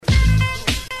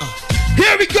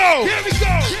Here we go. Here we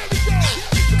go.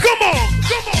 Come on.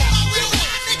 Come on.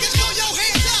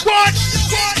 What?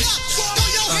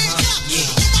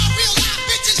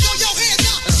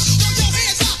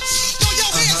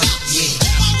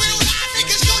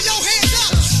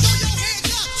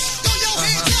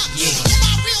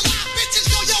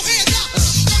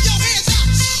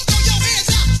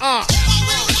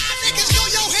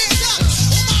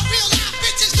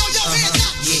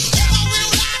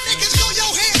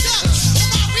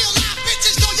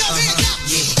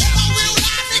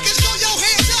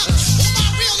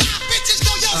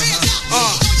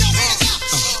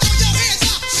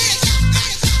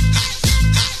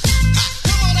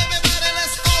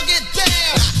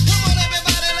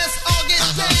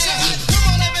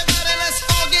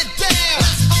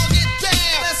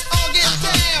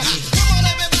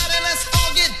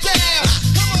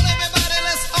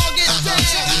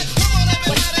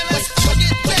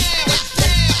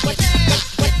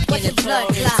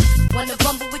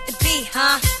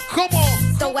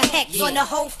 On the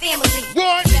whole family,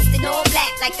 dressed in all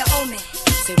black like the Omen.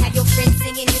 Have your friends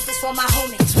singing, this is for my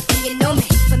homies. And you know me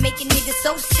for making niggas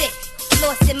so sick.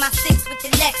 Lost in my six with the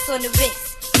Lex on the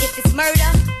wrist. If it's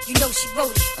murder, you know she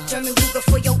wrote it. German Ruger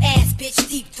for your ass, bitch,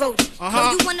 deep throated.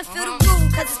 Know you wanna feel the rule,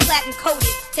 cause it's platinum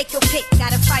coated. Take your pick,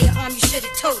 got a firearm, you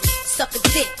should've told it. Suck a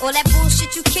dick, all that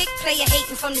bullshit you kick, player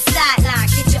hating from the sideline.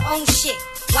 Get your own shit,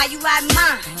 why you ride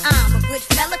mine? I'm a good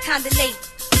fella, kinda late.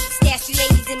 Stash you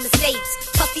ladies in Mercedes.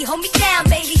 Puffy, hold me down,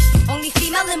 baby. Only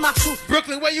female in my crew.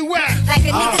 Brooklyn, where you at? Like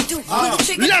a nigga do.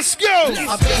 Let's go.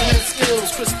 I've been had skills,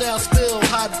 Cristal spill,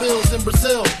 hot bills in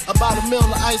Brazil. About a mill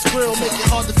of ice grill, make it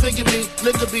hard to figure me.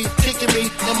 Nigga be kicking me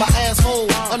in my asshole.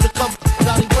 Undercover,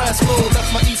 Johnny Brasco.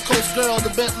 That's my East Coast girl, the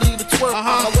Bentley, the twerk.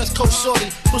 My West Coast shorty,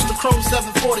 push the chrome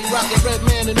 740, rockin' red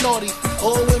man and naughty.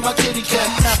 Oh, with my kitty cat,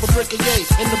 half a brick of yay.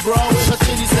 In the bra with her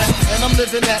titties at. And I'm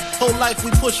living that whole life we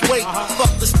push weight.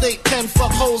 Fuck the state. 10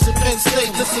 fuck holes in Penn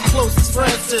State. Listen close, it's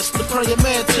Francis, the prayer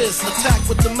mantis. Attack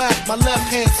with the Mac, my left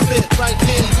hand spit. Right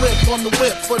hand grip on the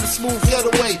whip for the smooth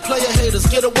getaway. Player haters,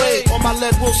 get away, or my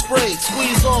lead will spray.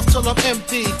 Squeeze off till I'm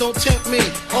empty, don't tempt me.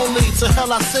 Only to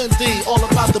hell I send thee, all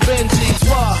about the Benjis.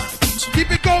 Why?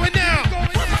 Keep it going now.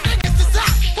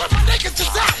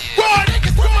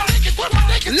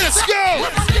 Let's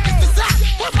go.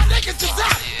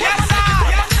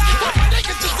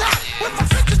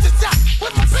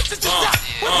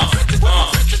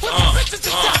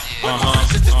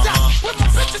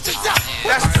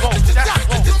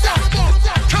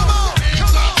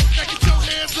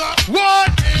 What?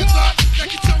 Hands up, now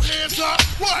get your hands up.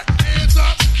 What? Hands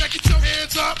up, now get your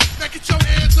hands up. Now get your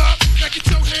hands up, now get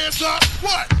your hands up.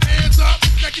 What? Hands up,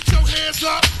 now get your hands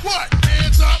up. What?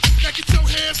 Hands up, now get your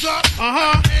hands up.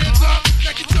 Hands up,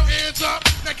 now get your hands up.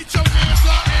 Now get your hands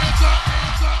up, hands up,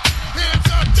 hands up. Hands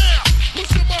up now,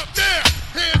 push them up there.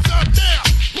 Hands up now,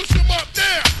 push them up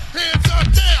there. Hands up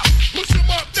now, push them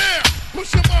up there.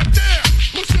 Push them up there,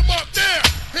 push them up there.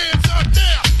 Hands up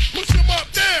now, push them up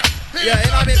there. Yeah, you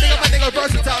know what I mean? Think of my nigga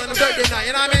Versatile on the birthday night,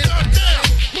 you know what I mean?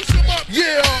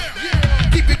 Yeah,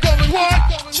 keep it going, what?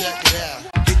 Check it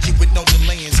out. Hit you with no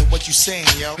delaying, so what you saying,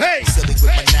 yo? Hey! Silly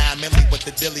with my 9 milli with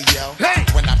the dilly, yo. Hey!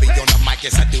 When I be on the mic,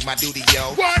 yes, I do my duty,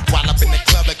 yo. What? While up in the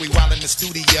club like we while in the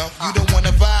studio. You don't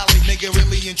wanna violate, nigga,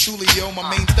 really and truly, yo. My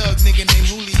main thug, nigga named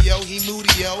Julio, he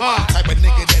moody, yo. Type of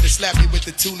nigga that'll slap you with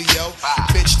the tulio.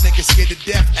 Bitch, nigga scared to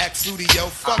death, act fruity, yo.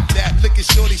 Fuck that, look at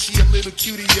shorty, she a little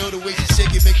cutie, yo. The way she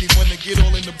shake it make me wanna get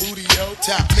all in the booty, yo.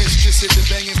 Top mistress at the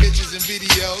banging bitches and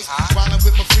videos. Wildin'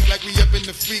 with my freak like we up in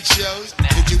the freak shows.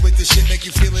 Did you with the shit make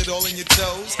you feel it all in your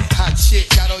toes? Hot shit,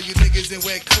 got all you niggas in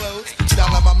wet clothes. Style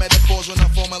out my metaphors when I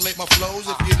formulate my flows.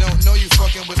 If you don't know, you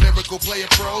fucking with lyrical player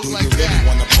pros like that. Do you really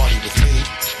wanna party with me?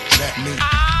 Let me,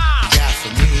 guys for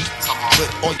me.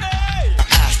 Put all your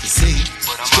eyes to see.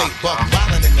 Straight buck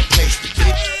wildin' in the place to be.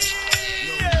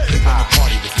 You wanna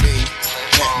party with me?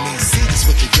 Let me see this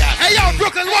what you got. Hey yo,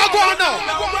 Brooklyn, walk on now.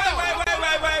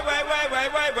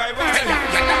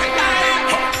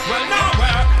 Well,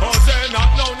 nowhere. Oh, say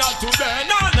not, no, not today.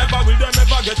 No, never will them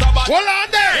ever get a bad. Hold on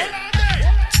there.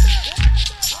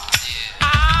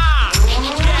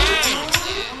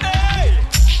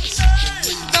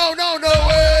 No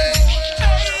way.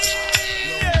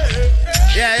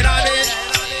 Yeah, you know what I mean?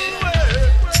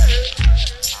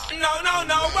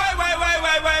 No,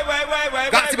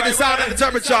 wait. Got to be the sound of the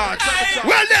turbocharge.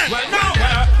 Well then. Well,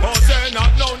 nowhere. Oh, say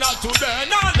not, no, not today.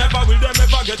 No, never will them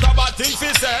ever get a bad thing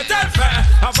fi say. Tell fair,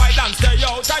 avoid and stay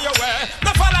out of your way.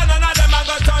 No follow none of them and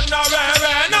go turn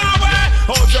away. No way.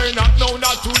 Oh, say not, no,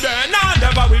 not today. No,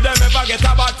 never will them ever get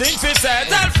a bad thing fi say.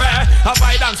 Tell fair,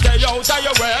 avoid and stay out of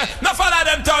your way. No follow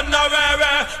them turn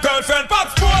away. Girlfriend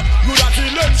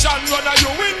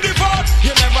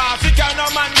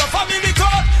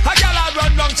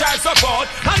about.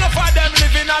 Enough of them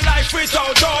living a life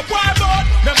without hope. Why about?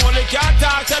 Them only can't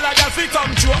talk till I got fi come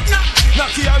true. Nah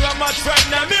care how much friend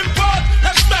them import.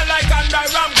 Them smell like under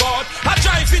ramboat. I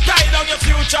try fi tie down your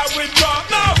future with rope.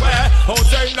 Nowhere. Oh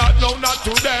say not, no, not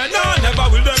today. No, never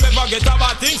will them ever get a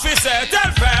bad thing fi say.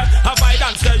 Tell fair, avoid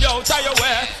and stay out of your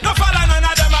way. No follow none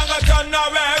of them and go turn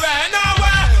nowhere.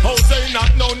 Nowhere. Oh say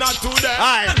not, no, not today.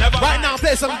 Alright, right now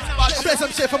play some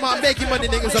shit for my making money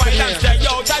niggas up in here.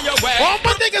 All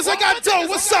my niggas I got dough,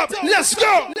 what's up? Let's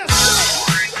go!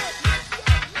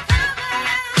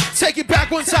 Take it back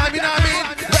one time, you know what I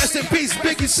mean? Rest in peace,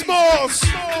 Biggie Smalls.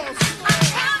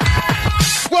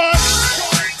 What?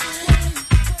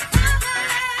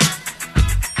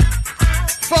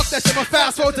 Fuck that shit, I'm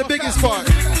fast forward to Biggie's part.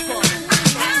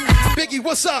 Biggie,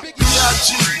 what's up?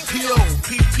 B-I-G-P-O,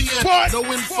 PPN, what? No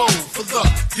info for the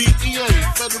DEA.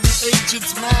 Federal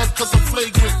agents mad cause I'm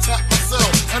flagrant. Tap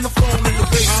myself and the phone in the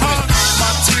basement.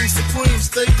 My team supreme,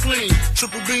 stay clean.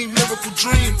 Triple beam, lyrical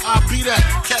dream. I be that.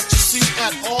 Catch a seat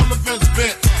at all events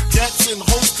bent. Gats and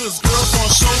holsters, girls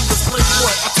on shoulders.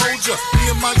 Playboy, I told ya, me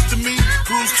and Mike to me,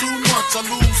 bruise too much, I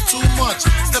lose too much.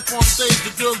 Step on stage,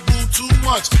 the girls boo too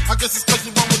much. I guess it's cause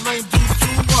you run with lame dudes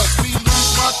too much. Me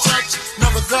lose my touch,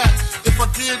 never that. If I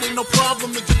did, ain't no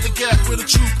problem to get the gap where the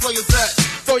true players at.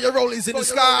 Throw your rollies in the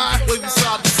sky. Waving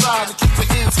side to side and keep your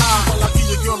hands high while I give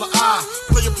your girl an eye.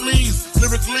 Player please,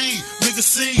 lyrically, nigga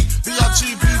C,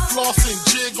 B-I-G-B flossing,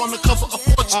 jig on the cover of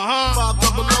Fortune, 500.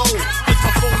 It's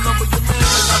my phone number, your man,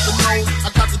 I got the know, I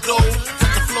got the dough,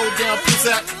 got the flow down,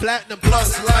 pizzazz. Platinum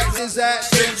plus like Zizak.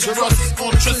 Dangerous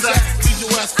on Trizak, leave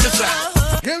your ass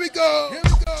pizzazz. Here we go.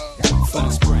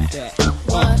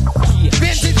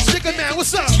 Vintage Chicken Man,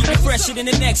 what's up? Keep it fresher than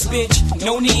the next bitch.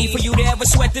 No need for you to ever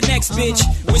sweat the next bitch.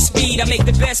 With speed, I make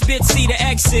the best bitch see the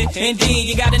exit. Indeed,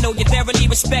 you gotta know you're thoroughly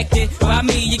respected. By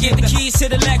me, you give the keys to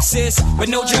the Lexus. But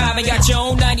no driving, got your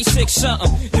own 96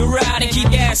 something. You ride and keep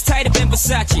your ass tighter than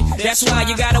Versace. That's why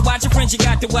you gotta watch your friends, you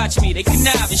got to watch me. They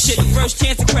connive and shit, the first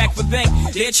chance to crack for bank.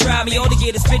 They'll try me, all they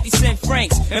get is 50 cent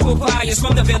francs. And papayas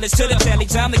from the village to the telly.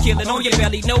 Time to kill it on your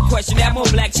belly, no question. Have more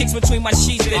black chicks between my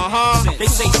sheets than they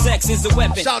say sex is a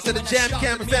weapon. Shout to the Jam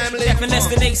Cam family. In less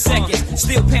than 8 seconds,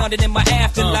 still pounding in my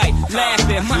afterlife.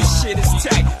 Laughing, my shit is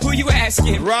tight. Who you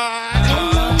asking? Right.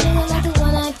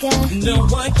 No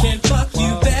one can fuck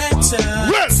you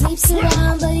better. Sleeps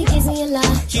around, but he gives me a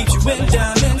lot. Keeps you in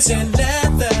diamonds and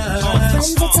leather.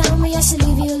 Friends that tell me I should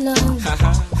leave you alone.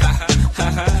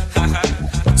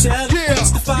 Tell them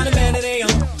it's to find a man that they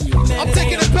own. I'm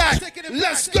taking it back.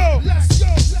 Let's go.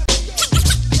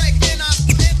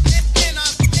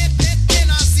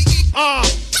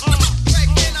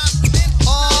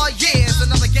 Oh yeah, it's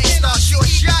another Gangstar short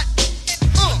shot.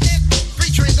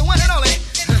 Featuring the one and only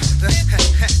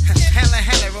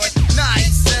Hella Roy,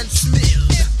 nice and smooth.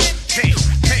 Hey,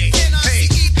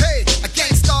 a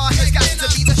Gangstar has got to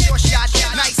be the short shot.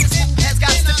 Nice and smooth has got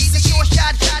to be the short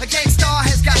shot. A Gangstar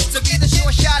has got to be the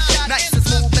short shot. Nice and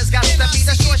smooth has got to be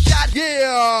the short shot. Yeah.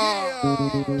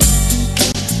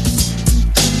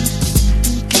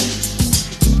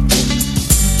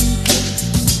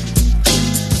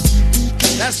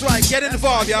 That's right, get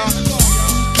involved, y'all.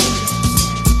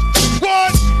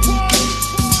 What?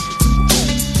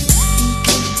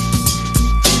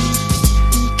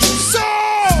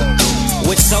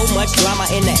 With so much drama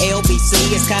in the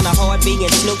LBC, it's kinda hard being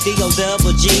Snoop D-O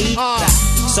double G.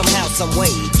 Somehow, some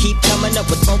way, keep coming up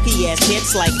with funky ass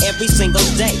hits like every single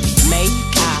day. May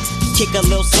I kick a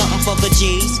little something for the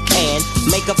G's and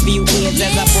make a few ends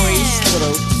as I breeze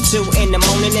through. 2 in the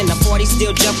morning and the party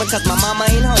still jumping cause my mama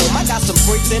ain't home. I got some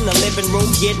freaks in the living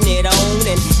room getting it on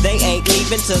and they ain't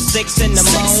leaving till 6 in the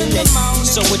morning.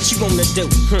 So what you gonna do?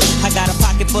 I got a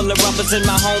pocket full of rubbers and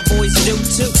my homeboys do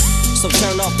too. So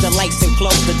turn off the lights and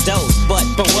close the doors. But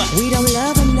for what? We don't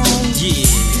love him, no. Yeah.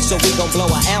 So we gon' blow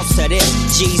an ounce to this.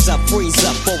 G's up, freeze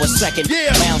up for a second.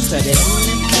 Yeah. Bounce to this.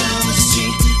 Rolling down the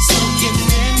street, smoking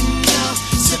Indo,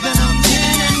 sipping on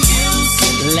gin and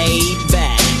juice. Laid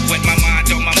back. With my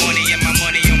mind on my money and my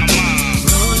money on my mind.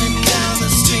 Rolling down the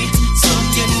street,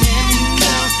 smoking Indo,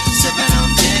 sipping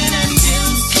on gin and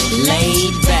juice.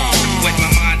 Laid back. With my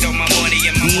mind on my money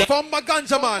and my money. From my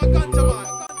ganja man.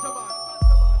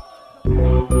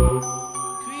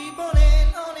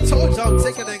 Told you I'm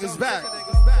taking niggas back.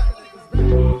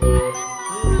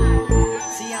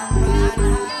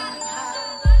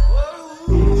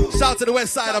 Shout to the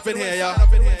west side up in here, y'all.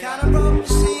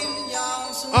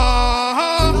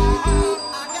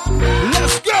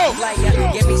 Let's go.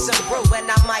 Give me some brew and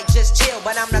I might just chill.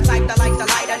 But I'm the type to like to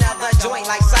light another joint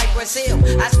like Cypress Hill.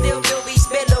 I still do be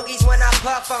spit loogies when I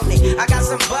puff on it. I got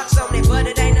some bucks on it, but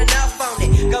it ain't enough on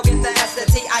it. Go get the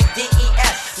S-T-I-D-E.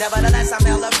 I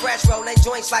smell a fresh, rolling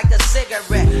joints like a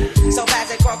cigarette. So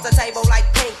pass it across the table like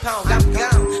ping pong. I'm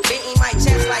gone, beating my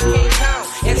chest like King Kong.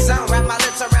 It's on, wrap my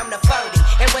lips around the 40.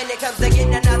 And when it comes to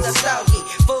getting another stogie,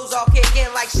 fools all kick in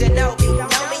like Shinobi.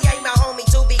 Know me ain't my homie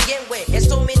to begin with. It's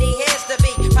too many hands to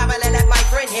be. Probably let my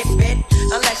friend hit bit.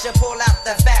 Unless you pull out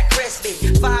the fat crispy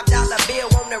 $5 bill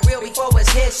on the real before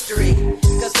it's history.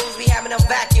 Cause fools be having them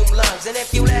vacuum lungs. And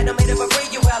if you let them hit it for free,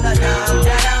 you hella dumb,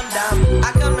 dumb.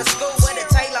 I come to school with a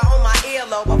Taylor on my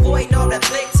earlobe. Avoiding all the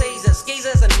flick teasers,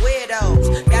 skeezers, and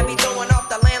weirdos. Got me throwing off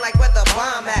the land like where the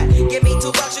bomb at. Give me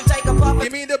 $2, you take a puff.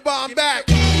 Give me the bomb back.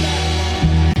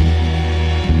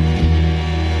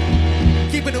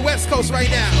 Keeping the West Coast right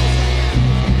now.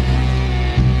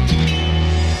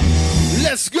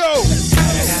 Let's go.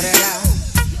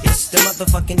 It's the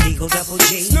motherfucking Deagle Double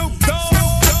G. Snoop Dogg.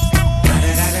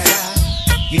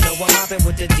 You know I'm mobbing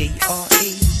with the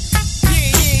D.R.E.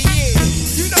 Yeah.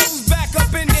 You know who's back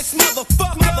up in this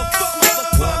motherfucker.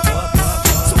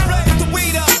 So raise the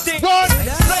weed up, then. What? Raise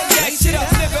that shit up,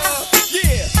 nigga.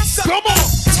 Yeah. Come on.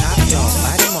 Top dog,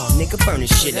 light them all, nigga, burn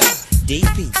this shit up.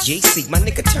 DPGC, my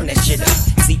nigga, turn that shit up.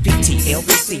 CPT,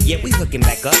 LBC, yeah, we hooking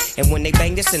back up. And when they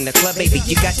bang this in the club, baby,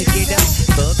 you got to get up.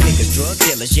 Thug niggas, drug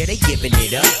dealers, yeah, they giving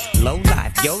it up. Low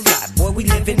life, yo life, boy, we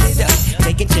living it up.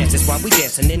 Taking chances while we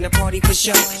dancing in the party for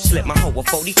show. Slip my hoe a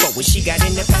 44 when she got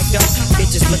in the back door.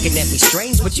 Bitches looking at me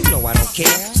strange, but you know I don't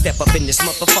care. Step up in this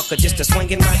motherfucker just to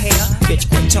swing in my hair. Bitch,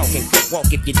 quit talking, quit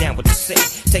walk if you're down with the sick.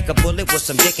 Take a bullet with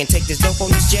some dick and take this dope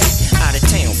on this jet. Out of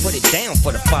town, put it down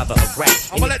for the father of rap.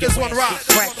 I'ma let this one rock.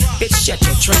 Crack, bitch, shut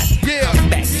your trap. Yeah. Come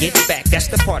back, get back. That's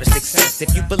the part of success.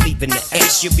 If you believe in the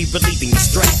X, you'll be relieving the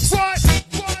stress. What?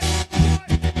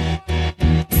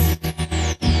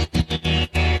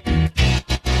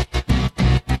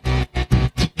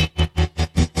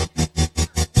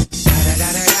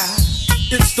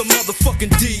 It's the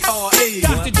motherfucking D.R.E.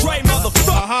 Dr. Dre,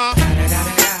 motherfucker.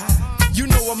 You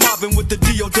know I'm mobbing with the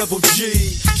D.O.G.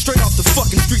 Straight off the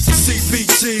fucking streets of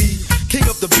CBT. King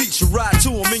up the beach, you ride to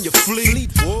him in your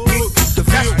fleet. Look, the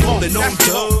field rolling on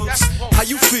dubs. How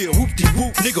you feel?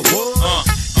 Whoop-de-whoop, nigga, what?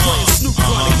 Playing Snoop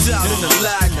Chronic out in the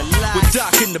lag. With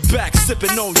Doc in the back,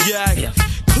 sipping on yak.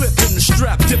 Clip in the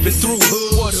strap, dipping through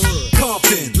hood.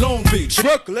 Compton, Long Beach,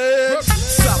 Brooklyn,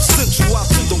 South Central, out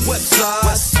to the west side.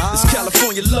 This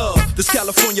California love, this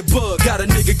California bug. Got a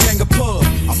nigga gang of pub.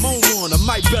 I'm on one, I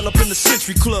might bell up in the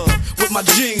Century Club with my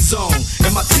jeans on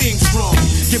and my team strong.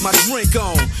 Get my drink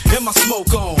on and my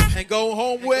smoke on. And go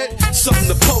home with something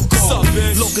to poke on.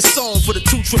 Locust song for the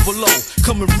 200.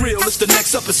 Coming real, it's the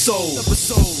next episode.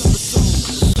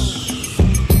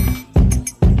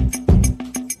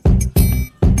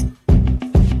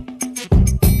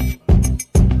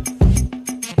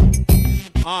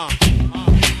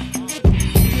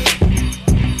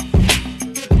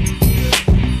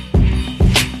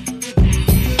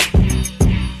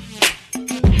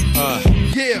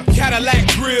 Yeah. Cadillac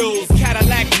grills,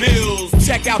 Cadillac mills.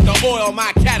 Check out the oil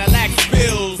my Cadillac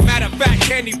spills. Matter of fact,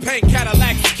 candy paint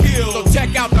Cadillac kills. So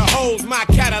check out the holes my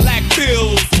Cadillac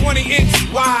fills.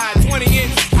 20-inch wide,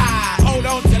 20-inch high. Hold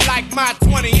on to like my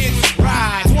 20-inch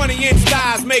ride. 20-inch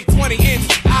thighs make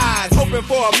 20-inch eyes. Hoping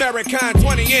for American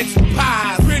 20-inch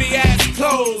pies. Pretty ass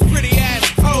clothes, pretty ass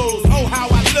toes. Oh, how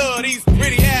I love these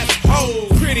pretty ass hoes.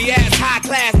 Pretty ass high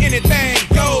class, anything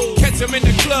goes. Catch them in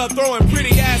the club throwing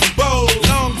pretty ass bows.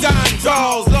 Long John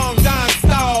draws, Long John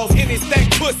stalls. Any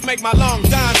stank puss make my Long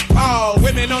John pause.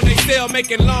 Women on they cell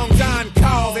making Long John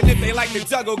calls. And if they like to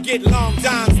juggle, get Long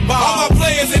John's balls. All my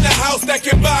players in the house that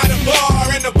can buy the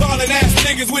bar. And the ballin' ass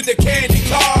niggas with the candy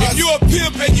cars. If you a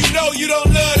pimp and you know you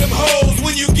don't love them hoes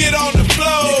when you get on the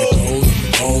floor.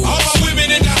 All my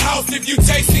women in the house, if you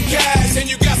chasing cash and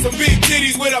you got some big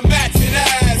titties with a matching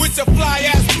ass, with your fly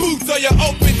ass boots or your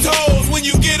open toes when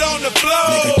you get on the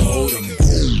floor.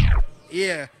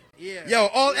 Yeah. Yo,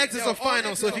 all exits are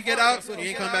final, so if you get out, you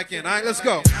ain't coming back in. All right, let's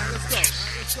go.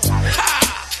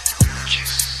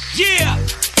 Yeah,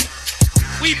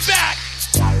 we back.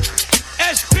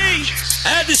 SB,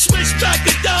 had to switch back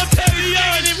to Dom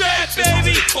Perignon and rap,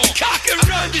 baby. Cock and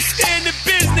run to stand the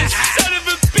business. Son of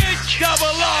a bitch, double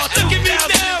R. Look at me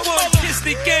now, kiss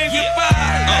the game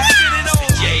goodbye. Spinning on.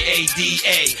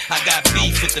 J-A-D-A. I got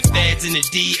beef with the feds and the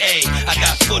DA. I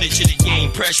got footage of the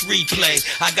game, press replay.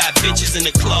 I got bitches in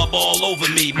the club all over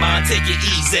me. Mine, take it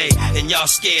easy. And y'all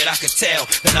scared, I could tell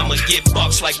that I'ma get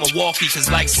bucks like Milwaukee. Cause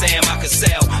like Sam, I could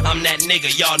sell. I'm that nigga,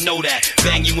 y'all know that.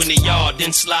 Bang you in the yard,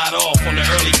 then slide off on the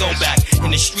early go back. In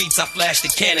the streets, I flash the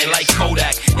cannon like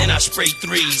Kodak. And I spray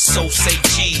threes, so say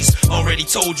cheese. Already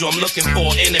told you I'm looking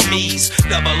for enemies.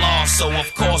 Double R, so of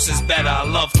course it's better. I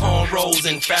love cornrows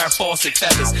and Farrah Fawcett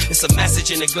feathers. It's a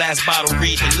message in the glass glass bottle,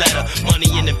 read the letter.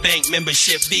 Money in the bank,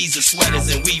 membership, Visa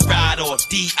sweaters, and we ride off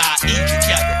D.I.E.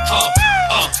 together.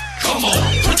 Come on,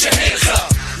 put your hands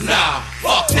up. Nah,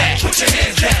 fuck that, put your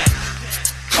hands down.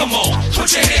 Come on,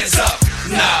 put your hands up.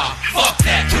 Nah, fuck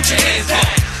that, put your hands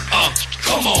down.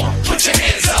 Come on, put your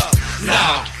hands up.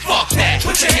 Nah, fuck that,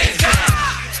 put your hands down.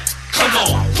 Come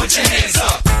on, put your hands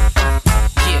up.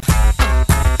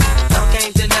 I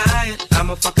can't deny it, I'm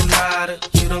a fucking rider.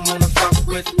 You don't wanna fuck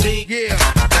with me. Yeah.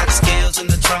 Got skills in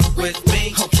the trunk with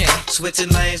me. Okay. Switching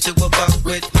lanes to a buck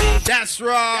with me. That's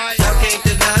right. I can't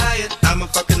deny it, I'm a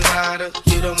fucking rider.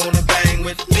 You don't wanna bang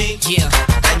with me. Yeah.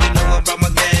 And you know I brought my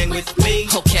gang with me.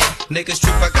 Okay. Niggas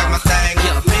trip, I got my thing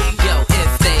with me. Yo,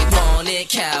 if they want it,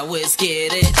 cowards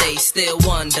get it. They still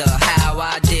wonder how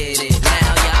I did it.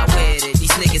 Now y'all with it.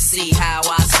 These niggas see how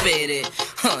I spit it.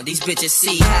 These bitches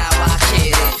see how I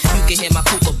hit it. You can hear my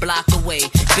coupe a block away.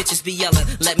 Bitches be yelling,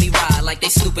 let me ride like they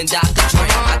snooping Dr. Dre.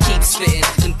 I keep spitting,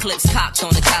 them clips cocked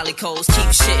on the calicos. Keep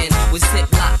shitting with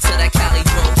zip lock to that Cali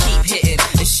bro. Keep hitting,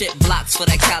 and shit blocks for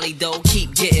that Cali dough.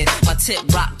 Keep getting my tip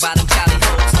rocked by them Cali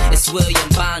hoes. It's William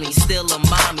Bonnie, still them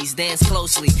mommies. Dance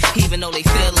closely, even though they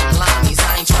feel them limeys.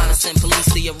 I ain't trying to send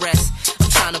police to your arrest. I'm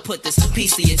trying to put this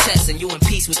piece to your chest, and you in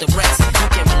peace with the rest. You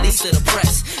can release to the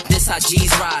press. This how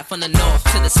G's ride from the north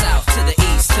to the south, to the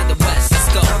east, to the west.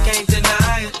 Let's go. I can't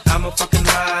deny it, I'm a fucking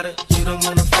rider. You don't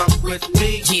wanna fuck with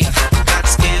me. Yeah. Got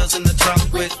skills in the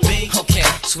trunk with me. Okay.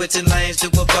 Switching lanes to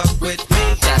a buck with me.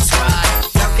 That's right.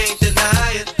 Y'all can't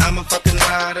deny it, I'm a fucking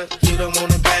rider. You don't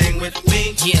wanna bang with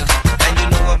me. Yeah. And you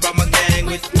know I brought my gang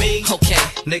with me. Okay.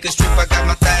 Niggas trip, I got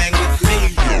my thing with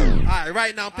me. Alright,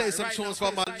 right now play some tunes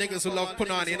for my niggas who love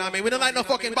Punani, you know what I mean? We don't like no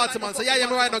fucking Batman, so yeah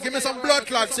me right now. Give me some blood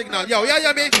clot signal. Yo,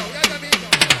 yeah me.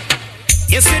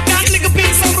 You see that nigga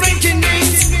piece of ranking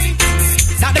news.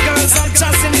 That the girls are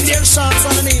just in their shorts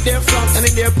underneath their front and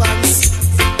in their pants.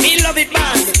 Me love it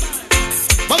bad.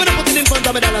 But we don't put it in front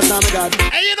of me, that's not my God.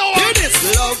 Hey, you know what? Hear this.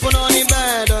 Love put on the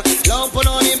bed. Love put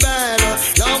on the bed.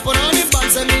 Love put on the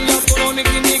pants and me love put on the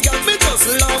guinea gal. Me just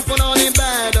love put on the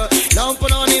bed. Love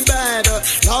put on the bed.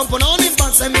 Love put on the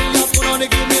pants and me love put on the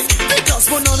guinea. Me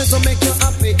just put on it to make you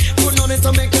happy. Put on it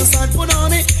to make you sad. Put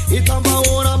on it. It have a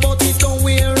word about it, don't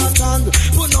wear a tongue.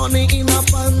 Put on it in a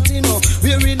panty, no.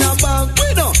 Wear in a bag,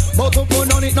 we know. But to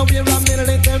put on it, no wear a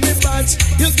military badge.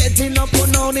 You get in up,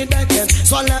 put on it again.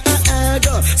 Swallow a egg.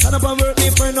 Stand up and work me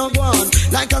for no one.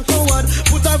 Like a coward.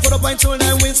 Put on for the point shoulder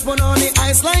and wings. Put on the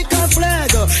ice like a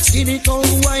flag. Skin it out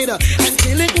wide and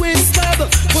kill it with stab.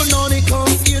 Put on it,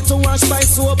 come here to wash by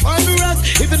soap and rock.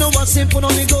 If you know what's in, put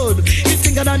on it good. You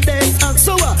think of that dead and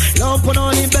so long put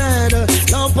on the bed.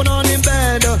 Long put on the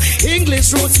bed.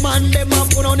 English roots man, them up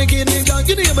put on the guinea gun.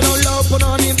 You never know love put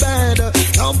on the bed.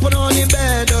 Long put on the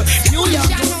bed. New York.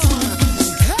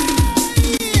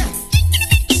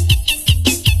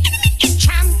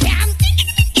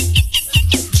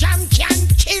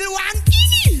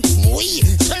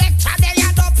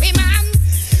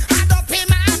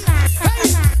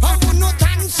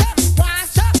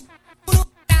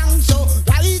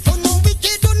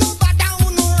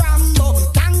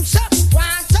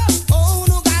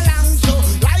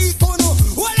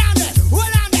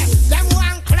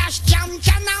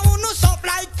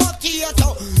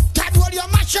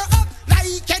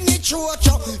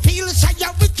 Feel say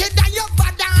you're wicked and you're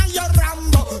bad and you're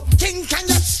Rambo. Think can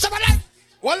you stop it?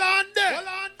 Well on there.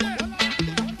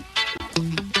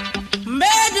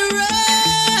 Murderer,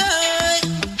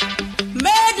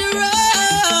 murderer.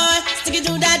 Stick it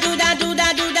do that, do that, do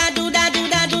that, do that, do that, do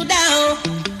that, do that.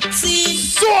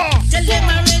 See, tell them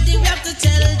already, we have to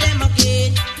tell them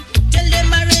again. Tell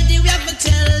them already, we have to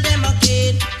tell them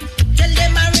again. Tell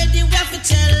them already, we have to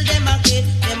tell them again.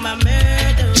 Them a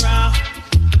murderer.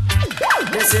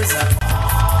 This is a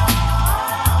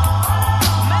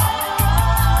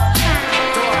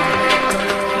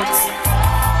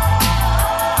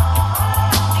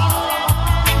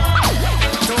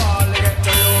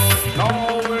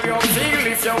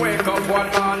wake up one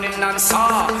morning and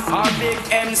saw a big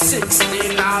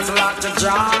M16 has a lot to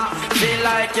draw. Feel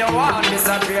like you want to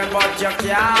disappear but you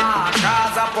can't.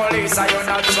 Cause the police are you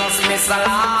not trust Mr.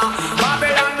 Law.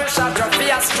 Babylon will shut your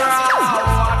face straw.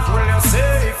 What will you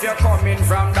say if you're coming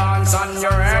from dance on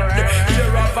your head?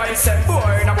 You're a vice and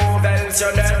boy, no move else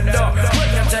you're dead. When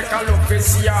you take a look, you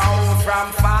see your out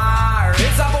from far.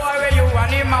 It's a boy where you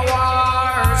and him a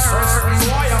war. Certain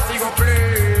boy you have to go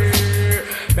play.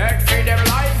 Beg for them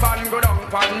life and go down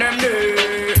upon them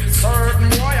day. Certain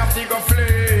boy have to go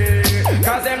flee.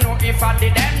 Cause them know if I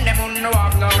did them won't know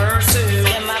have no mercy.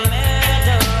 Them a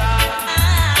murderer.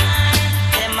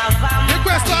 Them a vampire.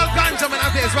 Request all ganja man I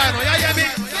face right now, you hear me?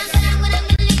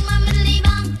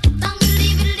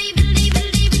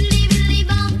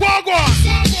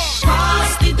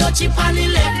 chip on the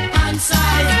left hand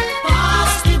side.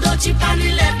 Pass the dough chip on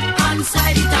the left hand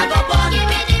side. It a go bun.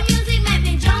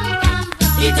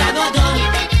 It a go done.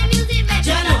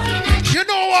 You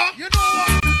know what?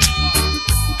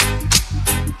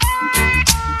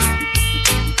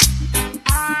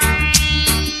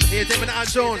 Here's him and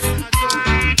John.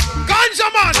 Ganja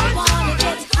man. I wanna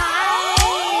get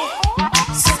high,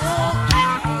 so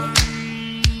high.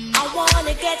 I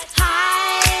wanna get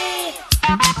high,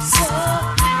 so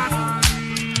high.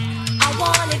 I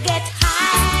wanna get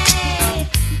high,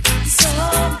 so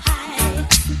high.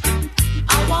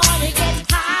 I wanna get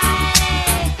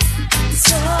high,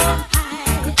 so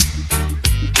high.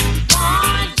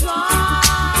 One draw,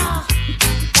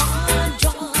 one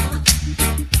draw.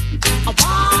 I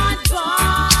want draw,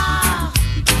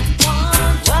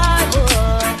 one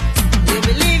draw. You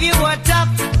believe you were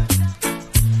tough.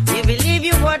 You believe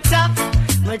you were tough.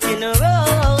 But you know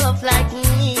rough like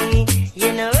me.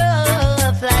 You know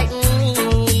rough like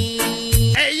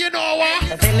me. Hey, you know what?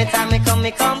 Cause anytime me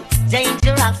come,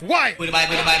 dangerous. Why? With the buy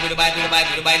number 1. With the buy number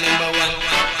 2.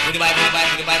 With the buy number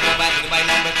 3.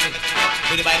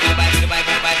 With the buy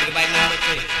number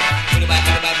 3. With the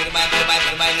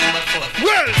buy number 4.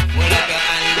 Well, hold up your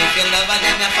hand if you love and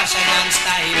then your fashion and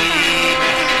styling.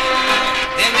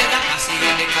 Them with a passy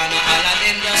in the corner, all of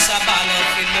them just a ball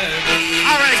of nerdy.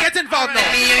 all right, get involved now.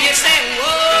 Let me hear you say,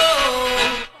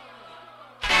 whoa,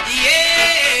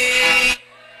 yeah,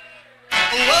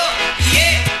 whoa,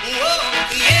 yeah, whoa,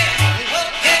 yeah, whoa,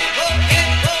 yeah, whoa,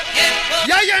 yeah, whoa, yeah,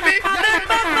 whoa. Yeah, yeah, me.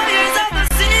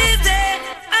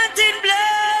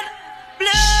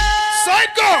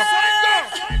 Psycho.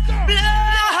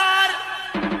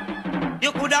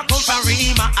 You coulda come from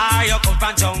Rima or you come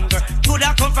from jungle.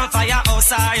 Coulda come from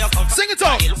firehouse or you come from Sing it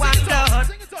out. Sing it out.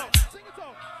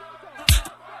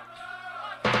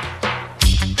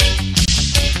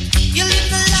 You live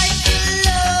the life you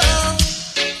love.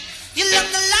 You love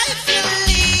the life you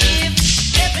live.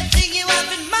 Everything you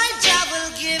have in mind, I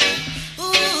will give.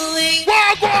 Ooh,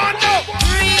 Go on, no.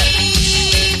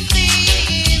 three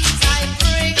things I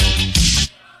bring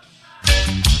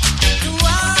to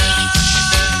all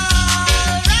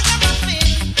ragamuffin.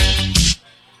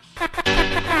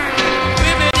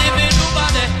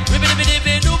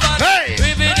 Hey.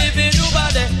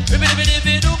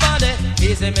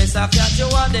 Easy, miss, I catch you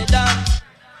on the dance.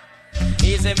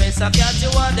 Easy, miss, I catch you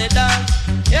on the dance.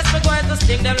 Yes, we're going to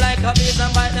sting them like a bees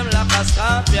and bite them like a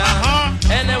scorpion.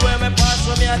 Anywhere we pass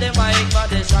through me and the mic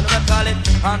condition, we call it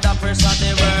under pressure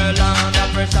the world, under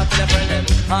pressure to the them,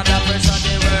 under pressure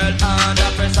the world, under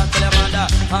pressure to them,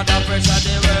 under pressure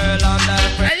the world, under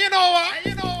pressure. Hey, you know what?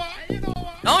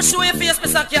 Don't show your face,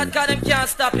 Mr. Cat, cause them can't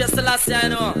stop you still last year, I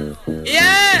know.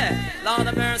 Yeah, Lord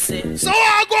of mercy. So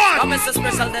I go on. I'm a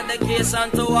special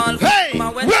dedication to all Hey,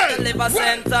 man when well, they deliver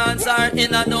sentence or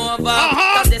in a Nova.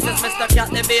 Cause this is Mr. Cat,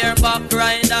 the beer back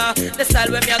grinder. The style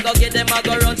when me I go get them, I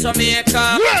go run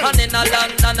Jamaica. Well. And in a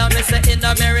London, I me say in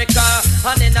America.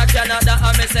 And in a Canada,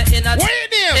 I me say in a... What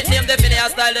you It name the Vineyard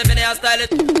style, the Vineyard style.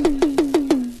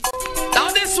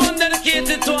 Now this one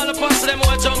dedicated to all the parts of them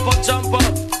who jump up.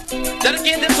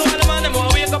 Dedicated to all the man them who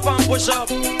wake up and push up.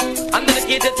 And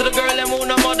dedicated to the girl them who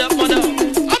no mother.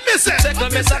 I miss it. Take a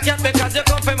miss a cat because you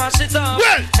come from my shit up.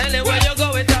 Well. Anywhere you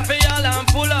go with a y'all and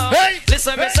pull up. Hey.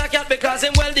 Listen, miss a cat because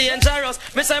him well dangerous.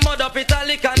 Miss a mud up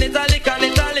italic and italic and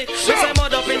italic. Miss a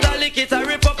mud up italic, it a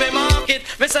rip up a market.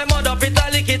 Miss a mud up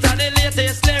italic, it a the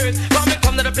latest lyrics. Come me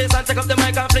come to the place and take up the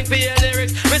mic and fling for your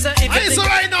lyrics. Miss a if you think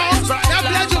right now. That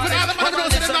pledge you for all the man who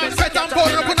knows the man set and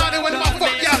born up on the when my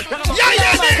fuck y'all. Yeah,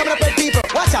 people,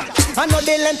 watch out. I know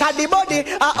the length of the body,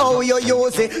 how you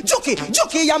use it. Juki,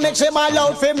 I make sure my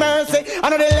love for mercy. I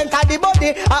know the length of the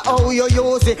body, how you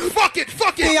use it. Fuck it.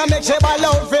 I make sure my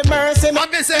love for mercy.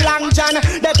 Long John,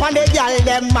 they on the girl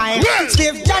them mind.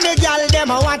 Stiff John, the girl them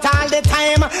want all the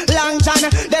time. Long John,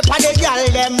 they on the girl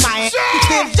them mind.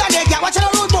 Stiff John, the girl, watch out,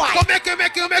 rude boy. Go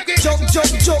make it.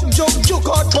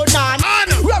 Juke out punani.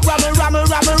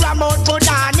 Ram out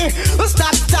punani.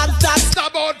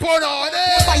 Stop out punani.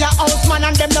 Firehouse man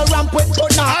and them the ramp with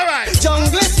punani. Alright.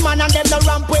 Junglist man and them the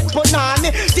ramp with punani.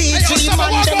 DJ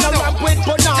man them the ramp with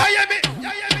punani.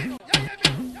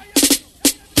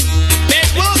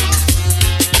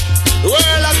 Well,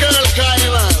 a girl cry,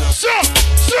 man. Step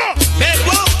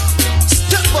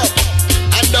up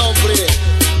and don't play.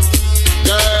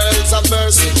 Girls of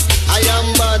mercy, I am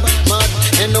bad,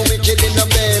 and no wicked in the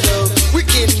bed.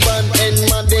 Wicked bad and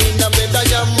mad in the bed. I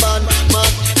am bad,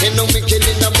 and no wicked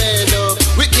in the bed.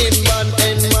 Wicked bad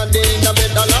and mad in the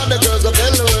bed. All of the girls of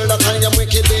the world that I am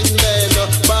wicked in bed.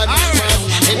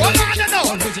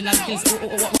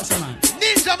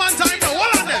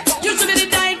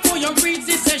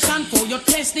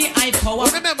 high power.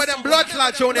 Remember them blood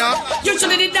clot, Junior.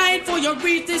 Usually they died for your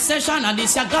British session, and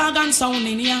this your gargan sound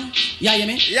in here. Yeah, you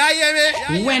me? Yeah, yeah,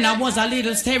 me. When I was a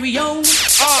little stereo,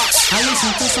 I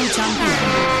listened to some champion.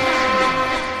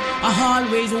 I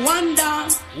always wonder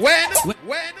when.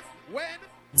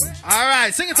 All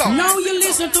right, sing it out. Now you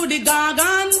listen to the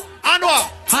gargan. And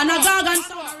what? And a gargan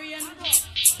story.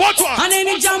 What one? And then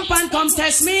he jump and come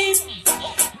test me.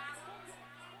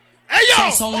 Hey yo!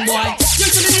 Say some boy, you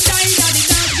should have died at the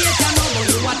dance gate, you know, but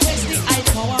you are test the high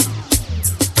power.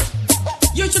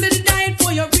 You should have died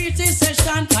for your British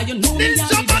session, cause you know me and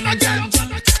the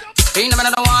Ain't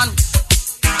another one.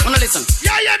 Wanna listen?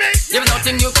 Yeah, yeah, man. There's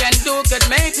nothing you can do could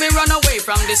make me run away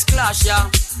from this clash, yeah.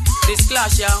 This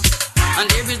clash, yeah. And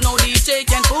there is no DJ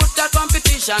can put that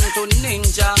competition to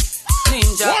Ninja.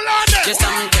 Yes,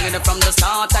 I'm telling you from the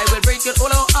start, I will break your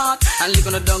whole heart and lick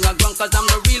on the dung and grunt, cause I'm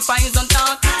the real fines on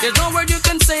top. There's no word you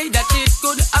can say that it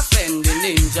could offend the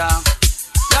Ninja.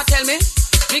 Now tell me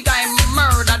guy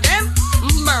murder them.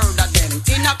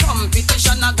 In a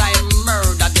competition, a guy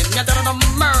murder them. You don't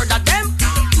murder them.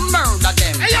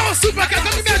 Hey yo, Super Cat,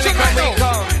 come give me a check right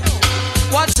now.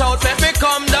 Watch out, let me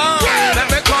come down. Let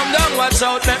me come down, watch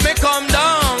out, let me come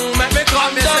down. Let me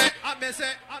come down.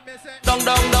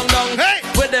 Down. Hey!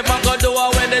 With the back of door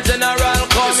when the general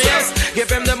come, yes. Give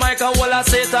him the mic and wall of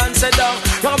Satan sit down.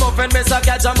 Ram up and Mr.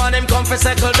 Catch a man, him come for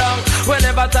settle down.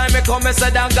 Whenever time me come, me say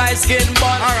down guy skin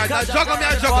bun. Alright, now juggle me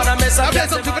and juggle. I'm playing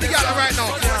something for the girl right now.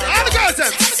 All the girls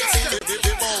them.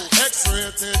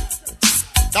 X-rated.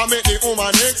 That make the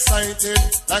woman excited.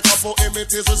 Like a poem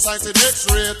it is recited.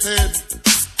 X-rated.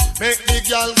 Make the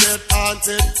girl get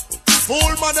haunted.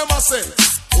 Fool man them a say.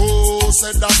 Oh,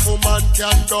 said that woman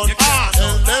can done.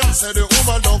 Tell them say the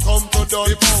woman don't come to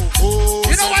done. Oh,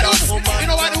 you know why the woman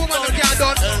don't can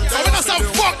done? I'm gonna stop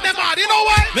fuck them out. You know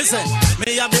why? Listen,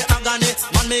 me have the agony,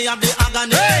 man me have the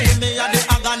agony. Hey. Me have the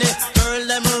agony, girl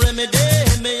them remedy.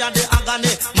 Me have the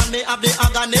agony, man me have the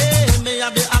agony. Me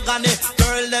have the agony,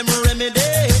 girl them remedy.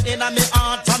 Inna me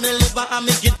heart, from me liver and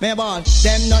me kid. Me born,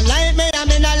 them no like me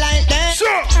and me no like them.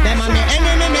 Sure. Them a me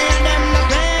enemy, me and them no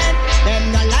friend. Them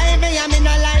no like me and me no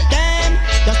like them.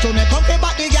 Just to me comfy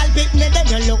back the girl pick me, then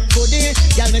you look goody.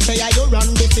 Girl me say you run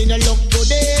this in you look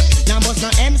goody. Now must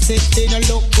no M16 you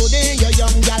look goody. You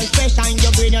young girl fresh and your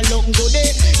brain you look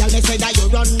goody. Girl me say that you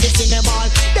run this in the ball.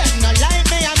 Them no like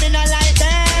me and me no like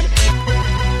them.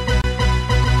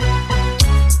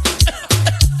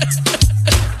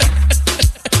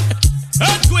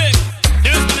 Earthquake!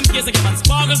 There's one in case I get man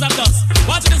sparkles of dust.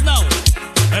 Watch this now.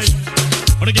 Hey,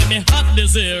 wanna get me hot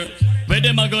this year? Where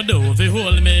them a go do if you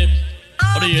hold me?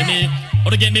 Or do you hear me?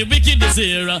 Or to get me wicked this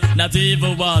year? Not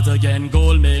even water can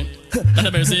cool me. Not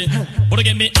a mercy. Or to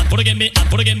get me, or to get me,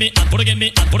 or to get me, or to get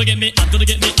me, or to get me, or to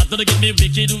get me, or to get me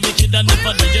wicked. And if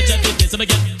I did check it, so I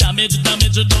get damage,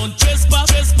 don't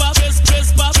trespass.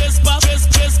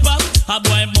 A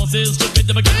boy must is stupid,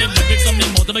 to get them lyrics on me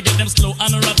mouth, to get them slow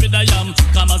and rapid I am.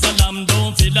 Come as a lamb,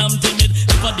 don't feel I'm timid.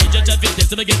 If I did check it,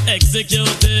 so I get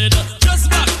executed. Just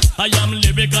back, I am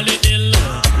lyrically ill.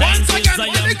 Once again,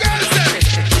 what the girls say?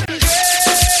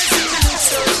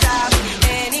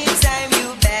 Anytime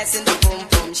you pass in the boom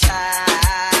boom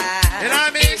shine. You know what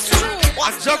I mean?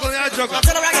 I juggle.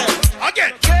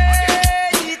 Again.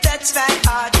 Girl, you touch my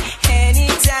heart.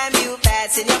 Anytime you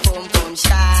pass in your boom boom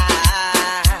shine.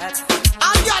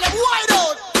 I'm got them wide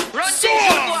out. Run to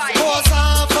your boy. Pose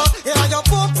off, you know your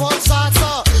boom boom shot,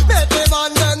 so make the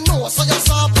man them know, so you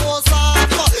saw pose off.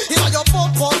 You know your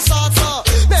boom boom shot, so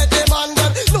make the man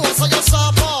them know, so you saw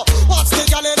pose. Watch the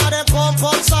girl in them boom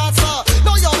boom shot, so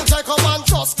no young take a man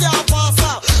just can't pass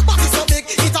up. But it's so big,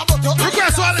 it's about your.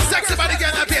 Request all the sexy body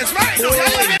girl in the place, right?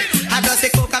 I just say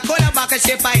Coca-Cola back a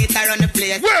shape, I hit her on the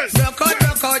place. Broke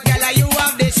out, girl, you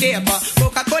have the shape.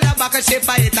 Coca-Cola back a shape,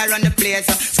 I hit her on the place.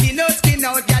 Skin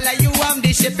out, girl, you have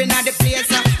the shipping at the place.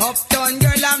 Uptown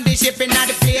girl, I'm the shipping at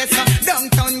the place.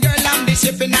 Downtown girl, I'm the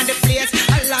shipping at the place.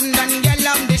 London girl,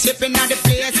 I'm the shipping at the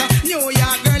place. New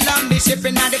York girl, I'm the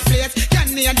shipping at the place.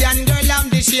 Canadian girl, I'm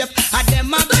the shape. I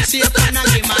them have the shape and I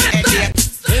give my headache.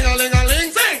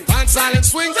 Ling-a-ling-a-ling, dance silent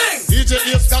swing. DJ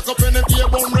ears cock up in the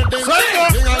earbone reading.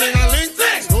 Ling-a-ling-a-ling,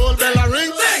 gold bell a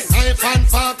ring. Knife and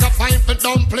fork a fine for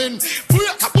dumpling.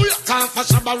 Booyaka, can't A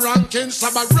Shabba ranking,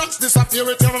 Shabba rocks disappear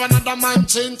with another man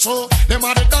change. So them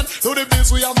are the done to the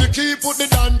biz, we have the key, put the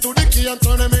down to the key and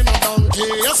turn them in a donkey.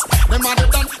 Yes, them are the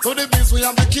done to the biz, we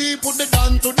have the key, put the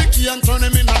down to the key and turn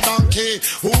them in a donkey.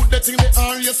 Who they think they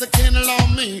are? Yes, they can't allow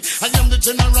me. I am the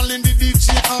general in the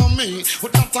DJ army.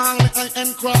 With that only I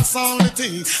and cross all the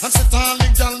thing. And set all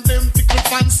the gal them tickle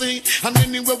fancy. And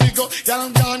anywhere we go, gal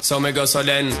gone. So me go so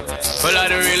then. Well, I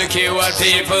don't really care what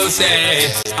people say.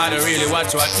 I don't really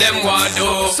watch what them want do.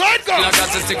 I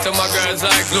got to stick to my girls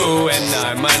like glue. And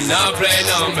I might not play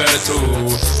number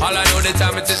 2. All I know the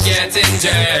time it is getting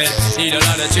jet. Need a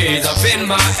lot of trees up in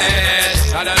my head.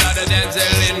 Got a lot of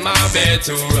Denzel in my bed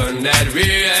to run that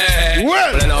real.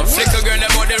 Well, enough flicker girl,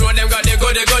 them on the road, them got the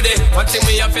goody. One thing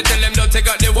we have to tell them, don't take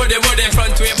out the woody.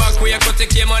 Front way, back way, cut the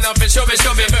came on off and shove it.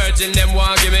 Virgin, them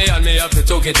want give me, and me have to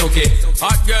took it.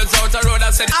 Hot girls out the road,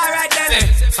 I said, alright then.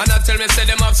 And I tell me, say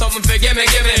them have something for give me.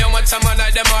 How much time I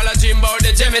night, them all a dream about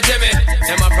the Jimmy.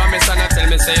 Them a promise, and I tell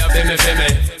me, say you feel me.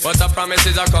 But a promise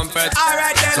is a comfort.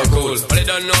 Alright then. So cool, but they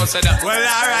don't know, say that. Well,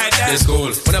 alright then. It's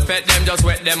cool. When I pet them, just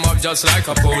wet them up just like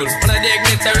a pool. When I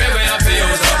dignitary, when I feel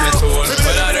use up my tool.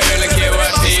 But I don't really care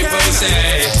what people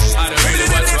say. I don't really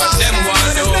watch what them want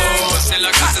to do. Still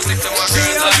I got to stick to my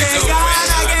girls like glue.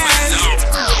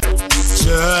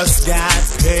 Just got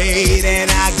paid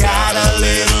and I got a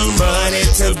little money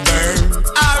to burn.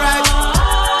 Alright.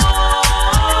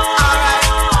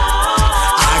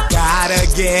 I gotta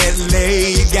get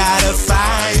laid, gotta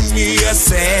find me a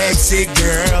sexy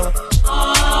girl.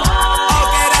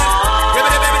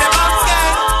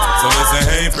 So I say,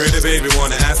 hey, pretty baby,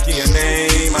 wanna ask you your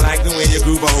name? I like the way you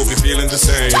groove, I hope you're feeling the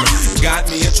same. Got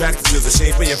me attracted to the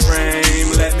shape of your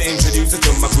frame. Let me introduce you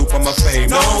to my group and my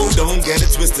fame. No, don't get it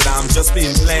twisted, I'm just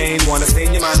being plain. Wanna stay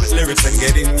in your mind with lyrics and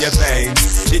get in your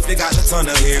veins. If you got the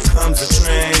tunnel, here comes the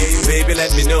train. Baby,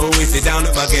 let me know if you're down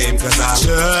at my game, cause I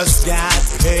just got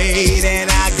paid and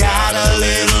I got a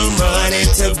little money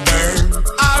to burn.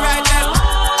 Alright then.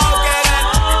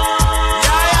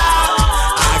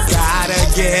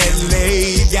 Get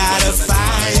laid, gotta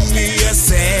find me a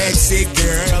sexy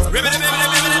girl.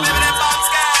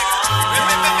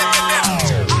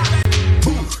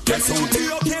 Guess who the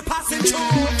okay passing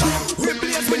through? We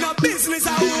blaze with no business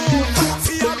at home.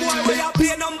 See a boy where you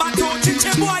play number 2.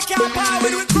 Chiche boy can't power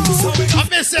with crew. So we I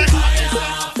miss it.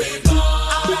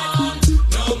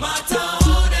 No matter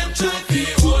how them try to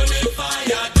hold the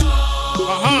fire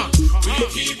down. We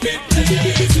keep it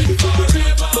blazing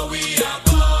forever. We are.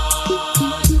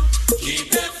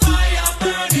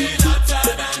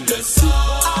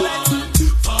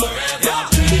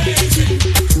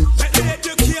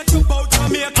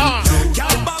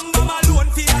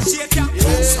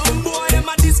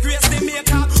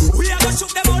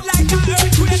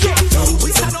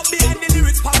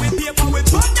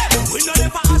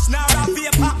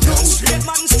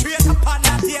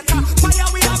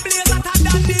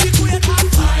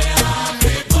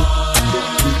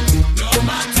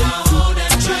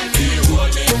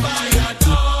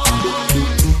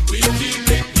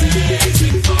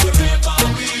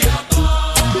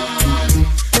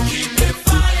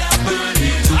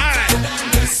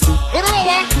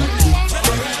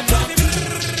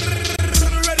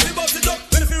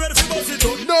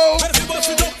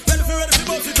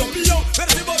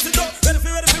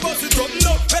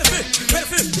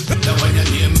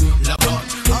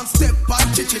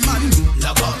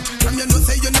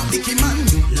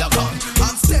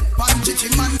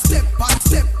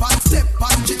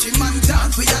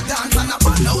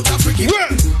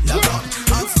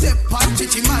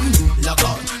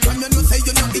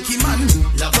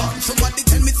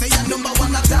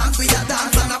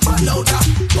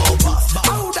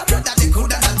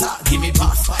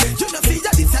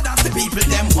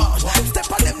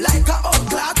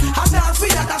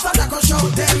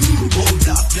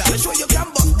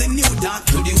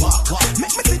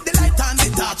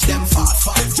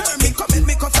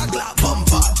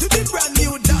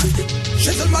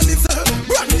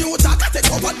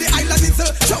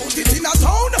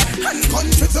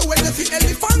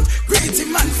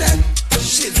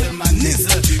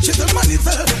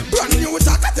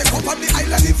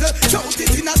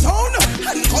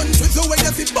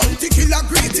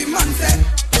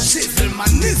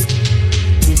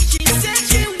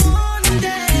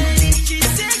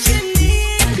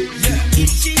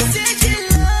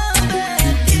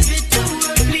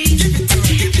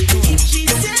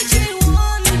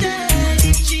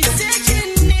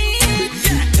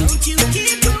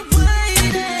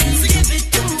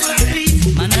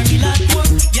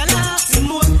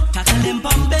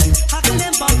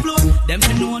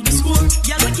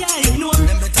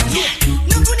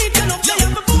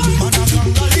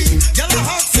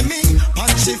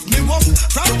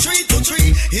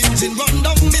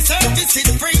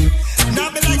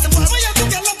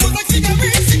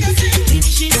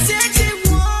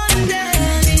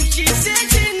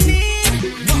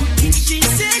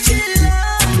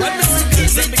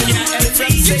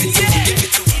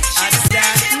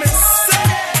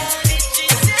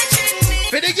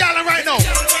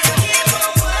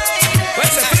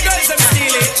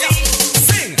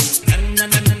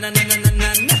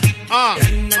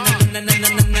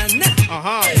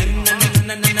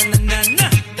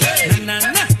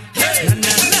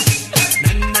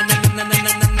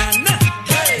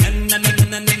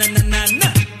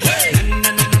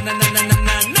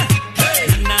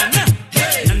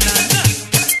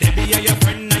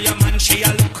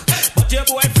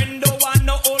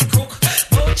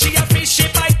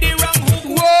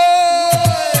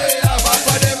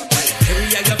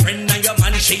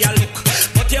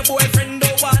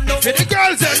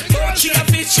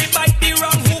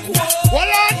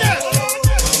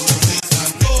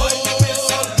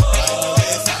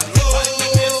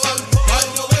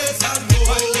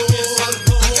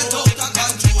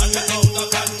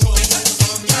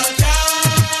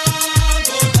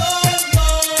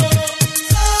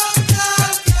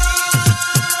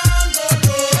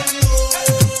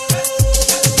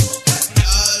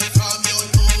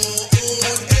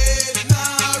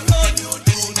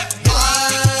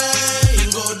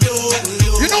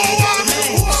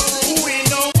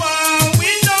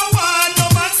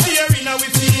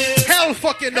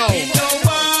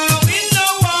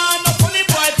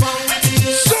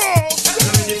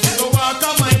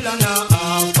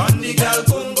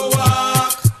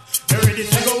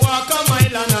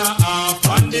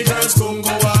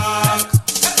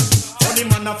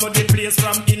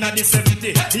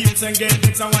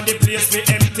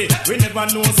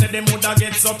 Know say them woulda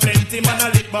get so plenty. Man a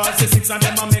lit ball say 6 and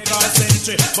them a make a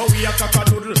century. But we a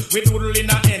cock-a-doodle, we doodle in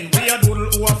a end. We a doodle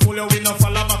who a fool, we no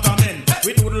follow back a men.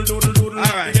 We doodle, doodle, doodle.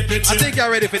 Alright, I think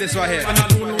y'all ready for this right here. Man a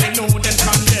doodle, we know them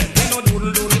condemn. We no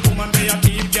doodle, doodle, woman we a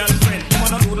keep girlfriend.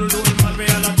 Man a doodle, doodle, man we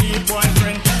a keep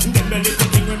boyfriend. Them the little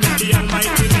thing we make the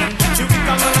almighty men. You think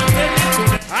I'm gonna tell you to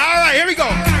them. Alright, here we go.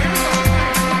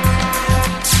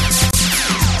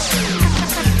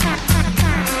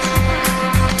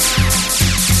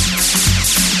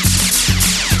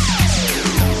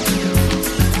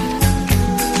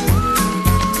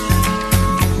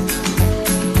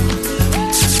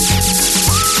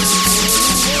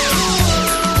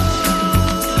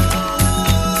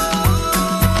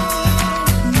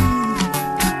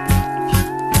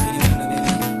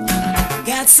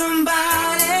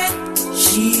 Somebody,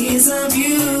 she is a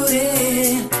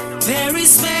beauty, very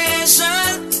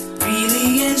special,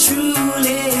 really and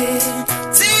truly.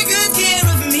 Take good care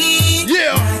of me.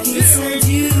 Yeah. Like it's a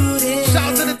duty. Shout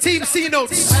out to the team C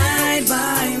Notes. Right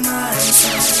by my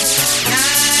side,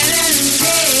 night and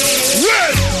day.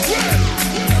 Well.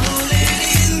 No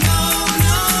letting go,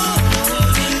 no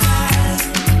holding back,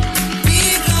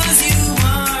 because you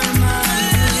are my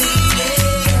lady.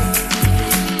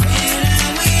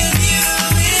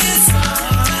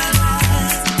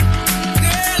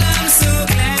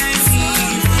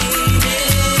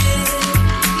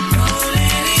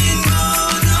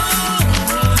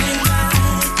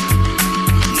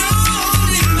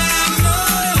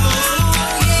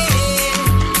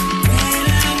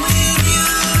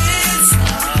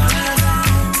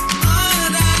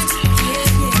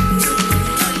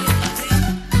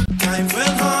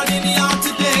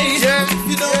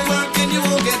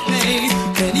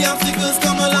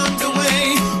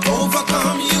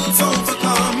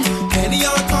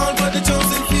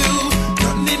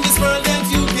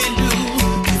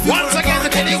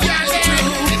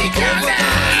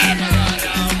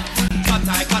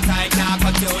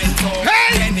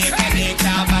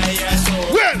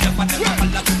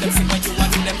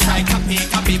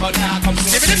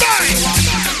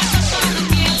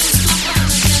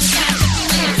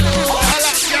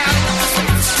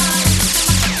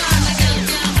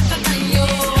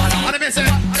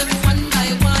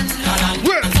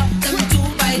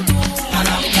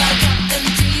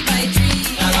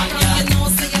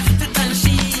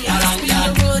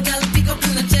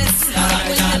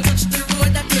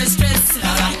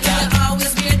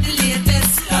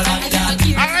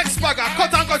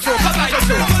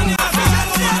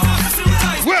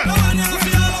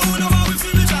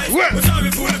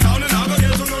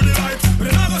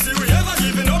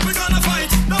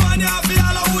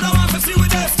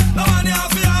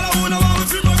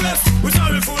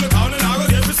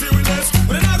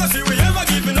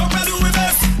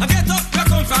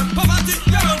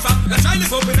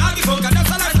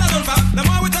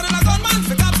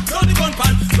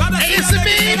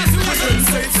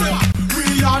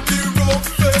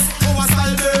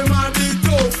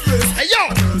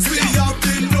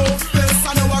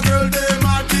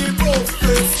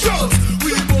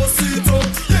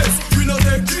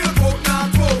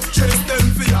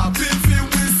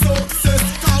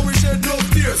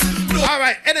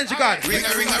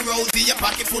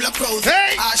 pocket full of crows.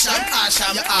 Hey!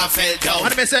 Asham, your arm fell down.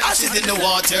 Ashes in the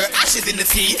water, ashes in the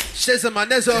sea. Shizzle, man,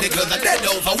 there's a... The girls are dead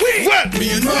over we.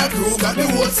 Me and my crew got the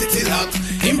whole city locked.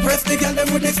 Impress the girl them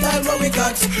with the style what we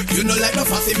got. You know like no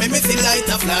fussy, make me see light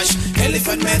a flash.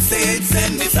 Elephant message,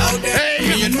 send this out there. Hey.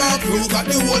 Me and my crew got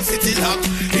the whole city locked.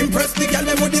 Impress the girl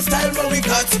them with the style what we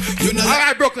got. You know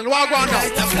alright, Brooklyn, what go on now?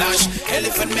 Light a flash.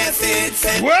 Elephant message,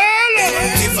 send. Well,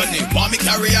 Tiffany, want me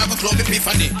carry I go club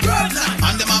Epiphany.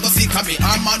 And them a go see me.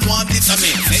 Our man want this of me.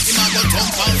 Let him a go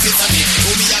jump and kiss of me.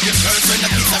 Show me have your girlfriend a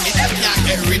kiss of me. Them can't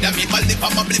get rid of me. My lip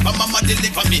and my blip and mama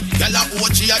deliver me. Girl a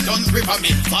watch you done grip of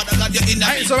me. Father lad you in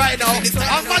a me. So right now,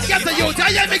 I'm not get to you.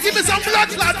 I hear me, give me some blood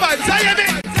clot vibes. I hear me.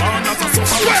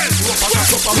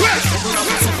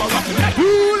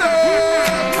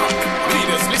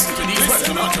 Leaders, listen to these words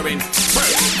I'm uttering.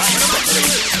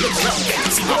 Look around,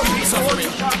 see how people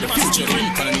suffering. The future of the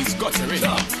economy is guttering.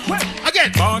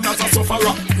 Again. Born as a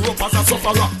sufferer, grew up as a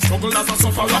sufferer, struggle as a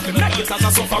sufferer, like it as a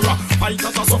sufferer, fight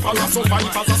as a sufferer,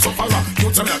 survive as a sufferer. You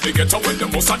tell me they get away, the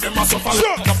most of them are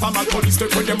sufferer. The formal police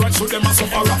take with them right through them a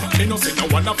sufferer. They no say no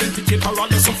one a vindicate around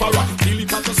the sufferer. Feel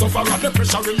it as a sufferer, the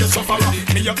pressure in the sufferer.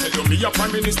 Me a tell you, me a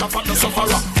prime minister for the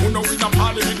sufferer. Who know in a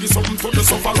parliament is something to the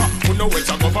sufferer. Who know it's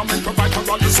a government provide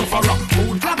around the sufferer.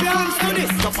 Who clap your hands to this,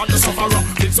 for the sufferer.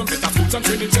 Did some better schools and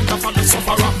training center for the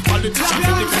sufferer. Politicians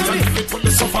in the country give it for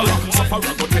the sufferer.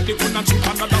 Sufferer go take the gun and shoot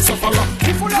another sufferer.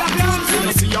 Who full of hands, you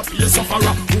know see a be a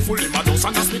sufferer. Who full in my dose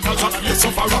and hospital shall be a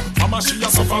sufferer. Mama she a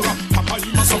sufferer, Papa he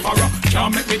a sufferer.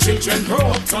 Can't make me children grow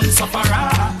up on sufferer.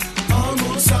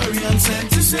 Almost sorry, I'm sad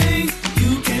to say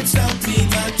you can't stop me,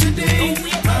 not today.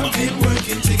 I've been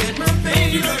working to get my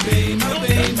pay,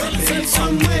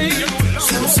 some way.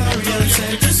 So sorry, I'm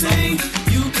sad to say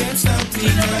you can't stop me,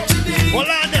 not today.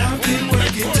 I've been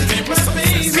working to get my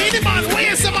pay. See the man,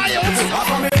 where's somebody else?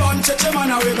 I'm a bunch of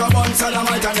man, we go bunch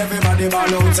Salamite and everybody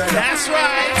ball outside. That's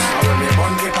right. I'm a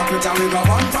bunch hypocrite and we go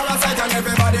bunch parasite and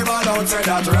everybody ball outside.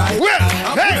 That's right.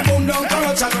 I'm a boom down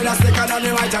corruption with a stick and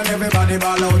the right and everybody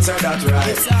ball outside. That's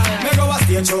right. Me go a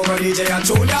stage over DJ and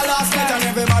Julia last night and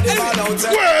everybody ball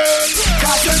outside.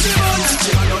 Cause when we burn,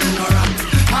 she a nothing no wrong.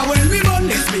 And when we burn,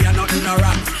 this be a nothing no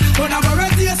wrong. When I go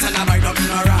red yes and I buy nothing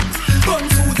no wrong. Gun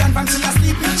food and fancy a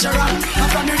sleep in Sharon. And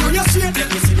from you know you're straight, let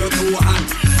me see your two hand.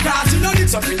 Cause you know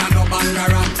it's up in a no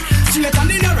bangaran. Straight on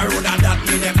the narrow road and that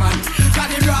me the man. Cause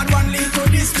the broad one lead to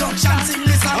destruction. Sing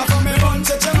this song. And from me bunch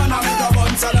of man and we go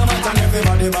bunch Salamite and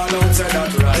everybody ball outside.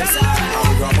 That's right.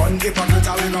 We go bunch hypocrite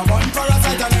and we go bunch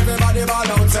parasite and everybody ball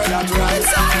outside. That's right.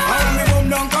 And when we boom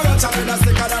down corruption with a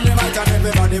sticker and the mic and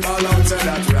everybody ball outside.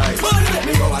 That's right.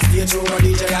 We go a stage over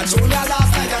DJ and Julia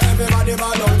last night and everybody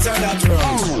ball outside. That's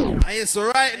right. And so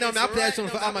right now, I play something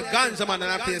for I'm a ganja man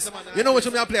and I play. You know what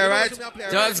you play, right?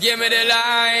 Just give me the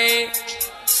light.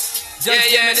 Just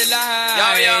give me the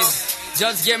light.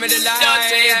 Just give me the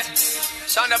light.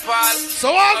 Sean Paul.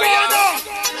 So what going on?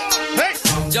 Hey.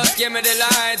 Just give me the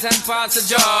light and pass the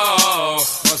joe.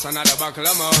 What's another buckle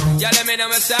of more? Yeah, let me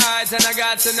know my sides and I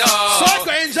got to know. So I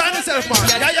go enjoy myself, man.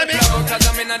 Yeah, yeah, me. Cause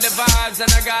I'm in the vibes and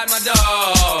I got my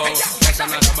dough. What's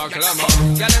another buckle of more?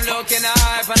 Yeah, I'm looking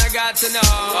hype and I got to know.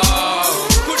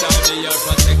 Could I be your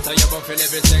protector? You're buffing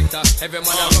every sector. Every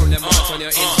man around them out on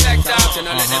your inspector. You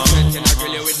know let them threat, you know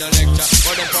grill you with no lecture.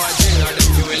 But the party or the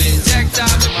fuel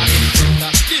injector. Them are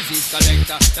inspector, disease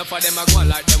collector. Now for them I go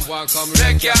like them walk come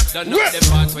wreck ya. Don't know the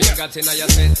parts where you got in your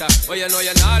center. But you know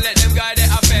you not let them guide they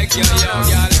affect you, yo,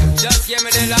 girl. Just give me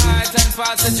the light and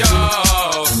pass the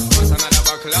joe. What's another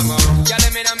buckle of more? Girl,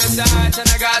 let me know my sights and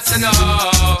I got to know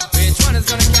which one is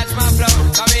gonna catch my flow.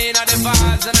 Come in on the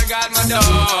vibes and I got my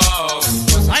dough.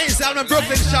 I ain't sounding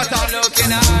Brooklyn shut up.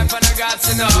 Looking hype and I got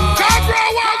to know. Come bro,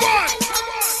 what?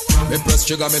 Me press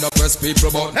trigger, me no press people,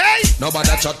 but hey!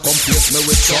 Nobody chat confuse me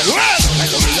with some. I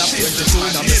know me have 22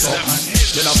 in a me son.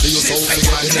 Then I feel so to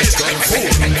get the next gun.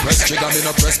 Press trigger, me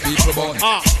no press people, but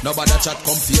nobody chat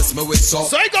confuse me with some.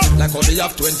 Like how me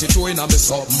have 22 in a me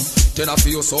son. Then I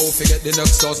feel so to get the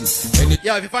next dozen.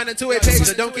 Yo, if you find a two-way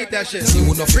page, don't keep that shit.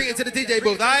 Bring it to the DJ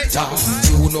booth, alright?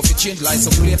 You know if you change like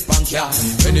some plate bank, yeah.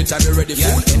 Anytime you ready,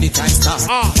 fool, anytime start.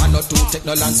 Man not to take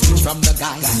no land speech from the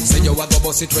guy. Say you a go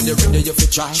boss it when you ready, you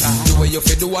fit try. The way you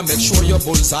fit do and make sure you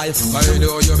bullseye. I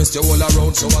know you missed your all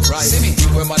around, so I cry.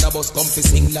 When man a boss come fi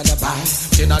sing lullaby,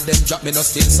 then of them drop me no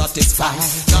still satisfied.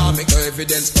 Now make no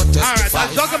evidence but testify.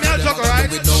 Alright, juggle me out, juggle,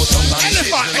 right?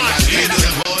 Elephant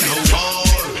man.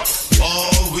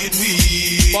 War with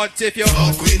me. But if you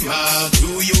fuck with my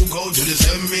crew, you go to the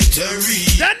cemetery.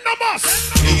 Then no boss.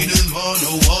 Haters want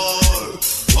no war.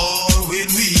 War with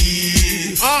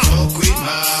me. Fuck with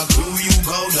my crew, you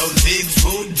go down 6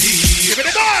 foot deep. Give it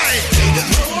a boy. Haters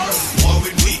want war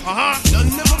with me. None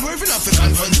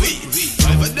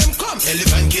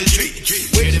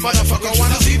motherfucker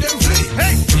wanna see them flee.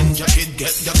 Hey, ninja kid,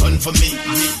 get the gun for me.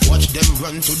 Watch them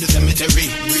run to the cemetery.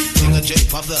 Sing a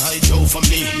jape of the high Joe for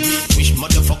me. Wish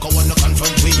motherfucker wanna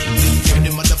confront me. Hear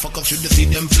the motherfucker should see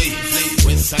them flee.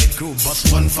 West side crew, bust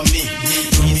one for me.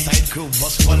 East side crew,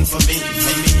 bust one for me.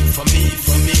 For me.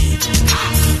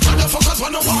 Motherfuckers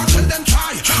wanna war, tell them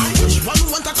try. Which one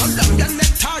want a Colombian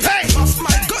necktie? Hey, off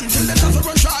my gun till the never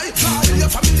run dry. Tell your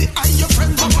family and your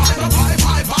friends bye.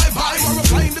 We're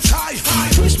flying the sky.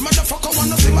 Which motherfucker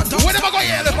wanna see my dog? What am I going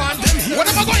here, Elephant? What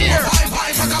am I going here? Bye.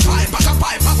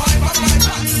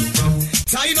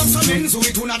 Tied up some ends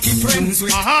with who not keep friends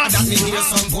with. That me hear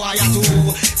some boy I do.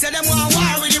 Say them want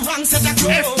war with the wrong set of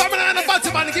clothes. Hey, family on the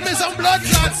bottom, man, give me some blood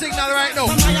clot signal right now.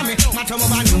 From Miami, Matam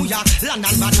over New York,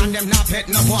 London, Batman, them not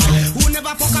pet no boy. Who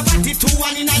never fuck about it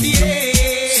 2-1 in a day.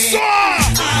 So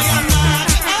I am not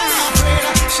afraid.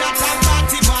 Shut up,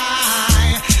 party boy.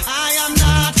 I am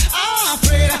not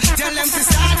afraid. Tell them to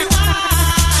start the war.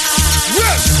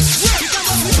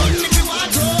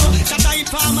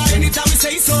 Anytime we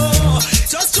say so,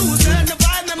 just choose the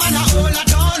vibe, the man a hold a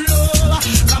down low.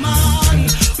 Come on,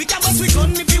 we can bust we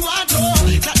gun if you want to.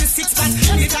 Got the 6-pack,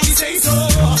 anytime we say so,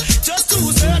 just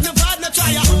choose the vibe, no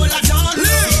try a hold a down low.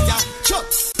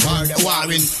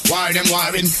 War them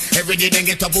warring. Every day they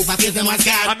get up over kiss them as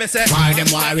God. War them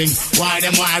warring.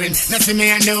 Nothing me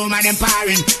and no man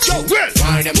empowering. War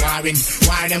them warring.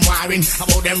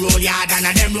 About them roll yard and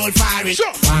them roll firing.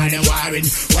 War them warring.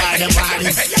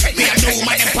 Me and no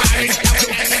man empowering.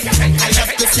 I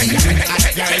love to see hot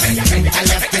girls. I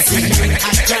love to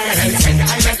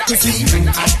see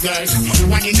hot girls.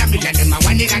 One in a million, them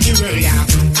one in the world, yeah.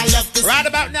 I love to see. Right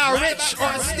about now, Rich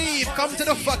or Steve, come to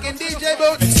the fucking DJ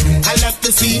booth. I love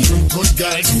to see good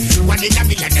girls. One in a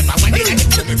million, them one in a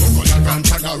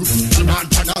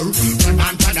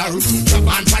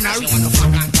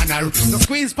the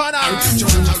squeeze panel. So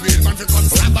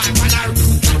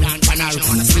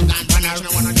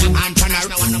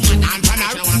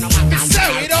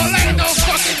we don't like no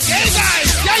fucking gay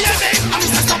guys. Yeah, I'm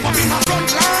step up in a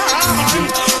front line.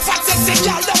 Fat sexy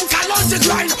girl, don't call on the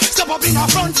grind. Step up in a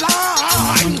front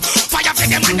line. Fire for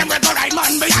them and them red right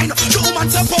man behind. The woman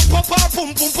say pum.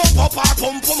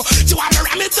 She want to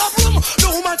ram it up room. The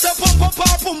woman say pum.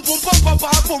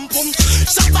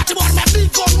 Shot back to one my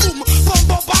big gun boom. Pum.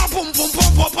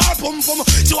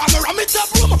 She want to ram it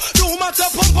up room. The woman say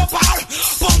pum.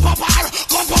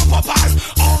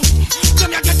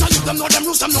 Them you get to you, them know them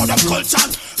rules, them know them culture.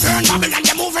 Burn Babylon,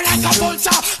 they moving like a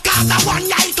vulture. Cause the one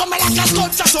night coming like a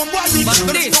sculpture. Some boy we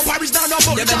no Paris down no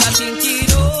vulture. You better think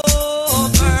it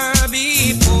over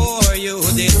before you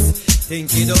this.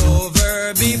 Think it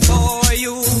over before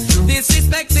you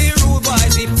disrespect the rude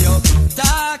boys. If you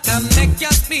talk and make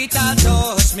your feet and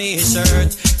touch me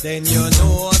shirt, then you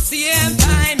know same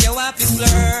time you have to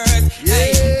flirt.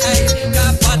 Hey,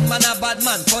 bad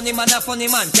man, funny man.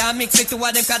 Can't mix it to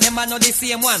what them, cause them are not the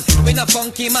same one. We no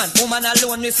funky man, woman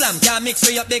alone we slam. Can't mix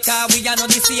we up because we are not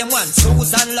the same one.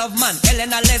 Susan love man,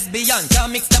 Helena lesbian.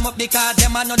 Can't mix them up because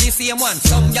them are not the same one.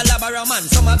 Some Yalabara man,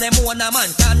 some of them own a man.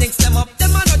 Can't mix them up,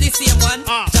 them are not the same one.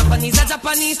 Japanese a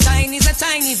Japanese, Chinese a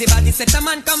Chinese. If I set a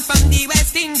man come from the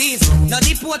West Indies. Now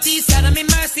the Porties, and me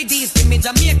Mercedes. Give me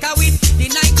Jamaica with the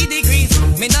 90 degrees.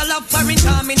 Me no love foreign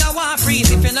car, me no want freeze.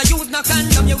 If you no use no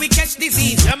condom, you will catch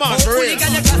disease. Yeah, man, for real.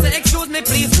 Excuse me,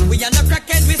 please. We are not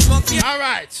crackhead, we smoke here. All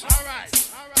right.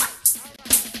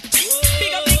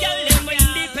 Big up the girl, them we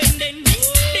independent.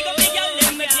 Big up the girl,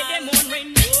 them we pay them own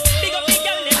rent. Big up the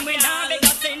girl, them we not beg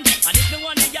a cent. And if the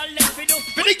one the girl them fi do.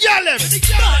 For the girl, them.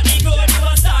 Party good, you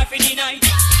a star for the night.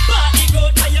 Party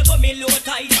good, and you go me low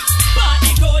tight.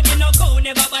 Party good, you no go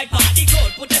never buy. Party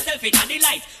good, put yourself in the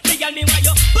light. The girl me want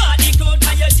you. Party good,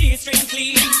 and your G-string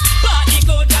clean. Party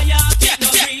good, and you get no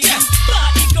green.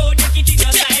 Party good, you keep in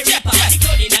your diary. Party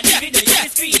good, in a video you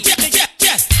screen.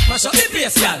 Mash up the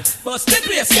place, y'all. Bust the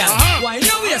place, y'all. Why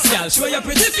no waist, y'all? Show your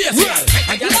pretty face, y'all.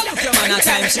 I gotta look your man a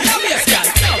time. She no waist, y'all.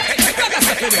 No, gotta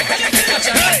stop it.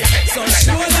 So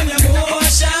show them your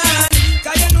motion.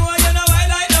 Cause you know wild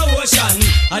like the ocean.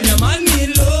 And your man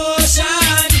need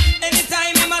lotion.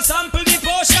 Anytime him a sample the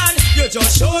potion, you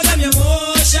just show them your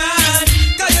motion.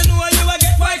 Cause you know you a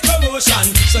get white promotion.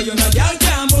 So you know y'all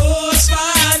can boast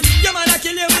fan. Your man a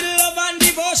kill you with love and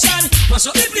devotion. Mash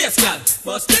up the place, y'all.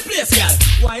 Bust the place, y'all.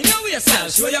 Why no waist, y'all?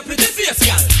 Show your pretty face,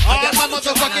 y'all. All my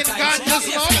motherfucking conscious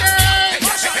smokers.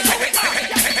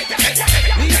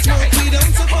 We smoke, we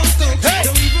don't suppose to.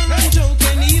 Don't even run joke,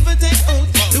 can't even take out.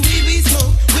 The weed we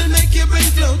smoke will make your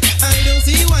brain float. I don't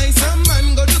see why some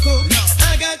man go to coke.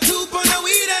 I got 2 pound of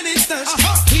weed and it's stash.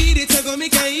 Weed it, I go, me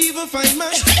can't even find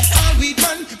much. All weed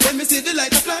man, let me see the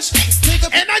light a flash. Take a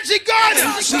Energy God.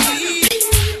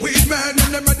 Weed man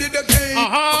and them ready to gain.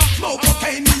 Smoke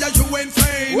cocaine, me and you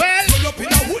insane. Well, pull up in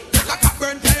a wood, like a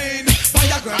burn pain. Buy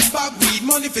a grand bag weed,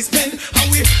 money for spend.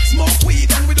 And we smoke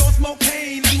weed and we don't smoke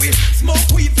cane. And we smoke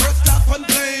weed first class on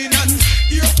plane. And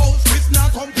earphones, Chris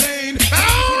not complain.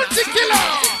 Bounty killer.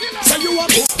 Say you a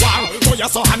book war, boy you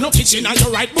so hand no kitchen and you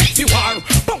write book for war.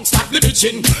 Don't stop the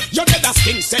bitching. You get a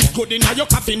skin set good in your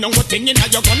coffee, no good thing in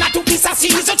your gun. Not to piece of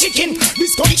Caesar chicken.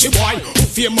 This country boy who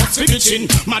famous for bitching,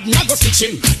 mad nago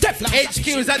stitching. HQ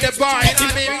is at the bar, you know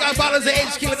what I mean? We got bottles of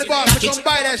HQ at the bar, so come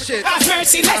buy that shit.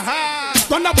 Merciless.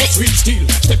 Gonna bust real steel.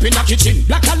 Step in the kitchen,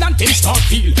 black a lantern start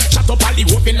feel. Shut up all the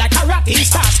open like a rat in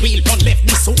star wheel. Run left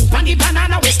the soup and the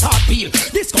banana we start peel.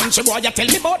 This country boy you tell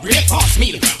me about breakfast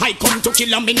meal. I come to kill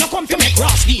him, me no come to make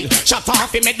cross deal. Shut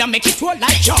off him, make them make it roll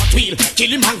like short wheel. Kill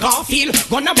him and Garfield,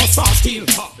 gonna bust fast steel.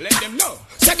 Let them know.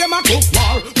 Say them a cook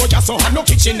war, but you so have no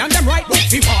kitchen and them right book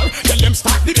for war. Tell them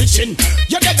start the bitching.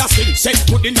 You get a still set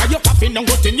good in your coffee, no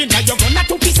good thing in your gun. Not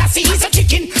 2 piece of Caesar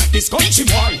chicken. This country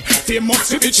boy, famous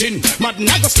for bitching. Mad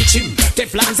nago stitching,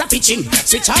 Teflons a pitching.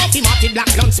 Switch out the market black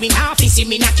lungs, me now see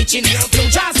me na kitchen. Blue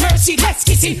jazz mercy, let's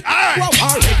kissing. Wow,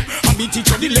 alright, I'm the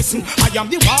teacher the lesson. I am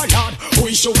the warlord, who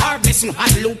is show hard lesson.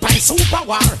 And loop and super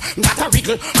war, not a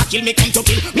wriggle. I kill me come to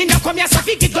kill, me now come here so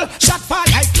fi giggle. Shot fire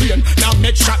like rain, now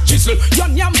make shot chisel.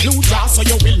 Yam blue draw, so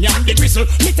you will yam the grizzle.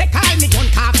 Me take all me gun,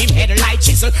 carve him head like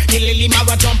chisel. The lily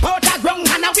mara jump out a ground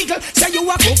and a wiggle. Say you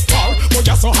a cook war, but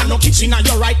you so have no kitchen and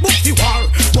you right book the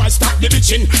war. Boy stop the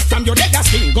bitching, from your dead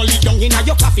skin. Go lay down in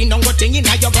your coffee, no good thing in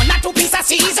your gun. Not 2 piece of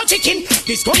Caesar chicken.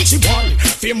 This country boy,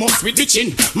 famous with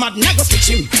bitching. Mad nago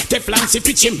stitching, Teflon si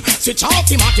pitch him. Switch off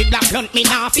the market black blunt, me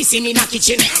now fi see me na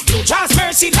kitchen. Blue jazz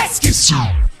mercy, let's kiss you.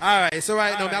 Alright, so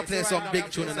right now I play some big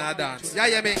tune in our dance.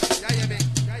 Yeah, me.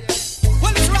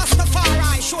 Well, it's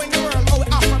Rastafari showing the world how we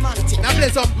Afro-manity. Now play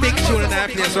some big tune in our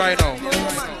place right now.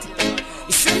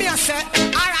 You see me, I said,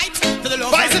 alright.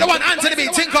 Vice the one, Anthony B,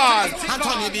 think on.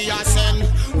 Anthony B, I said,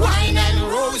 wine and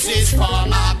roses for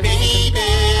my baby.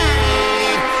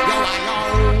 No, I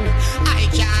know I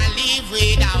can't live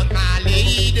without my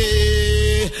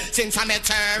lady. Since I met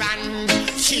her and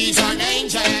she's an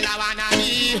angel, I wanna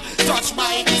be touched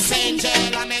by this angel.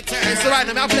 I met her. It's right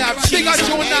now, I play a bigger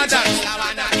tune than that.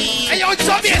 Hey, yo, it's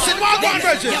obvious, it's one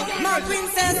version. My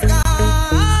princess gone.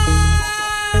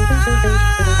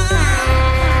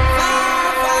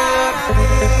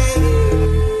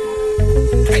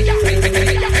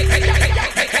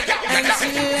 And she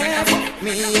left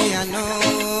me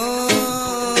alone,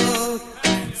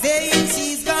 saying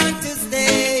she's going to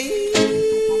stay.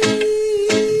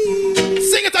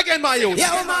 Sing it again, my youth.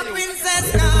 Yeah, my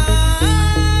princess gone,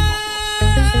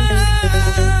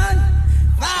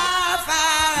 far,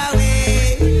 far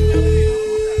away.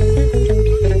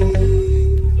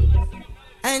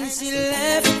 And she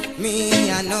left me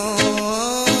alone,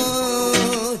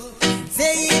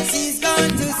 saying she's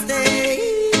going to stay.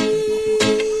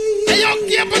 Hey, yo,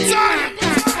 keep it on.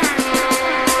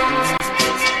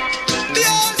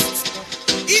 Yes,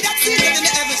 he that seated in the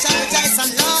heaven shall rejoice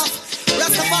and laugh.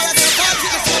 Rastafari to the party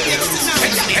is so beautiful tonight.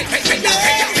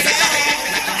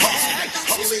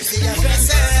 Who is the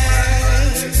aggressor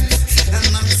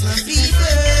amongst my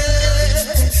people?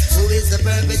 Who is the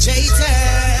perpetrator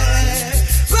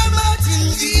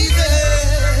promoting evil?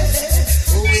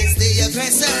 Who is the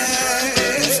aggressor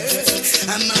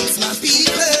amongst my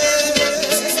people?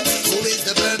 Who is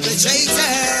the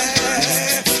perpetrator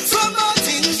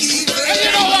promoting evil?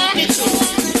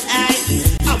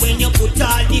 And when you put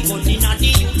all the gun in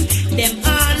the youth, them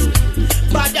on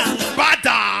badang.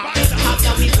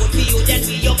 After we put the youth, then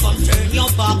you come turn your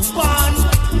back on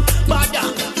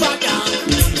badang.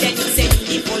 Then you send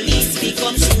the police, we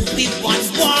come shoot with 1-1.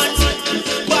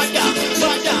 Badang.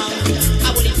 I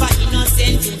will if I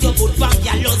innocent you, you put back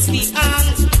your lusty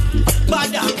hand.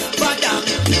 Badang.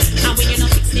 And when you not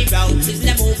fix the route, is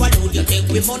them overload, you take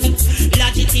with money.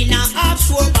 Lodge it in a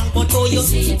offshore bank, but oh you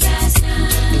see that's now.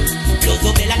 Close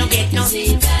up, I no get no.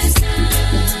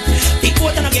 Big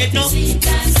boat I no get no.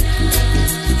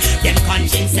 Them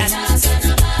conscience and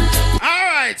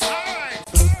Alright.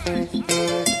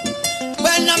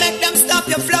 well, now make them stop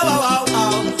your flow,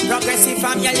 progressive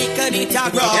from your little bit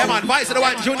of grow. Yeah, man, Vice the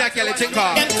one, Junior Kelly, think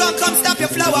on. Them come stop your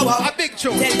flow, a big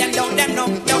tune. Tell them don't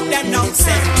them no,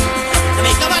 say. So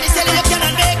make nobody tell you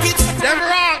cannot make it. Them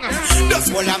wrong.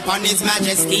 Just hold upon His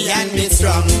Majesty and be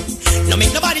strong. No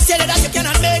make nobody tell you that you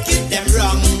cannot make it. Them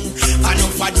wrong. I know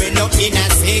what we look in a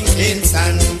sinking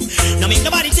sun. No make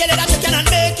nobody tell you that you cannot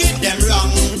make it. Them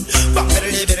wrong.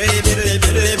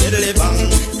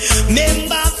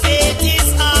 Remember faith is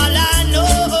all I know.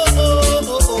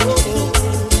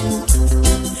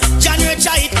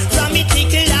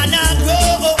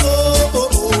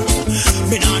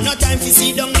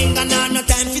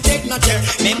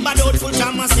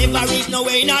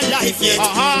 nowhere in our life yet.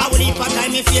 I will leave a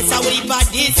time in face, I will leave a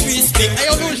disrespect. Hey,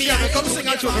 yo, Luciano, come sing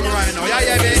a tune for me right now.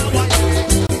 Yeah, baby.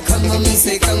 Come on, me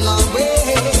say, come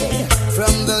away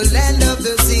from the land of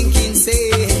the sinking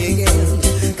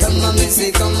sand. Come on, me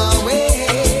say, come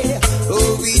away,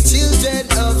 oh, we children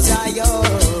of Zion.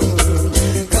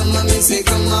 Come on, me say,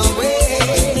 come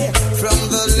away from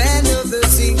the land of the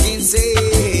sinking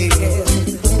sand.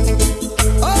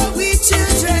 Oh, we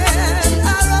children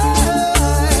arise,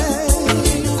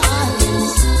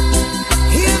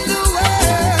 hear the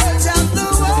words of the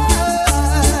world.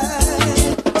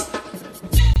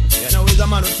 You know, he's a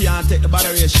man who can't take the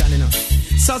botheration, you know.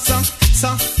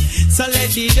 So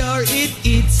let the door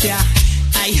it ya.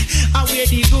 I wear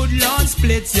the good Lord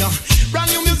splits ya. Brand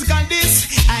new music on this.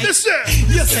 You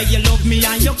say you love me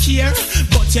and you care,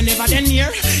 but you never then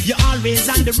near. You're always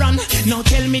on the run. Now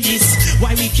tell me this,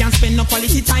 why we can't spend no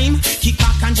quality time? Kick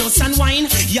back and just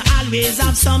unwind. You always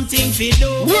have something to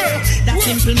do. That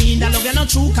simple mean that love you not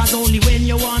true, cause only when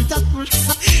you want to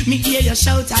me hear you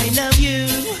shout I love you.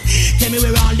 Tell me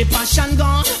where all the passion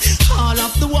gone, all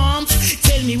of the warmth.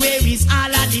 Tell me where is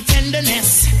all of the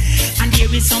tenderness. And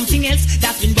there is something else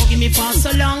that's been bugging me for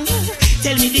so long.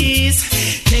 Tell me this,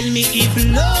 tell me if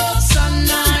love's so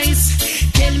nice,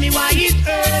 tell me why it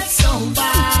hurts so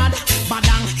bad.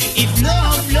 Badang, if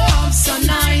love's so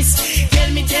nice, tell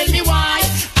me why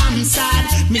I'm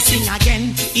sad. Me sing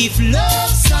again, if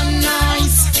love's so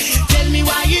nice, tell me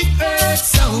why it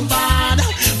hurts so bad.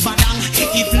 Badang,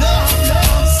 if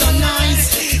love's so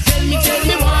nice, tell me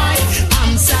why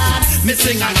I'm sad. Me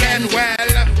sing again,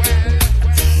 well.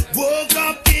 Woke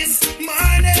up this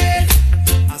morning,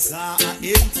 I saw an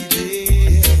empty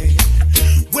bed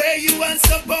where you weren't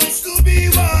supposed to be,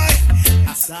 boy.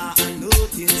 I saw a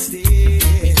note instead.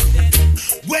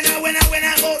 When I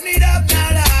open it up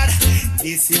now, Lord,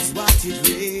 this is what it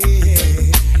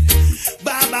read.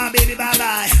 Bye bye, baby, bye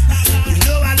bye. You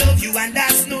know I love you and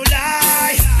that's no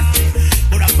lie.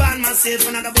 But I found myself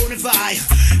another bonafide.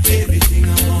 Everything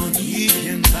I want, you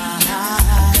can buy.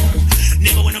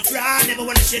 Never wanna cry, never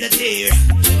wanna shed a tear.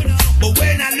 But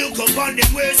when I look upon the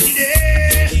words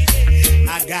today,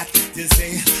 I got to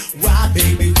say, why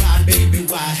baby, why baby,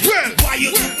 why? Why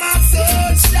you took my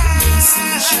sunshine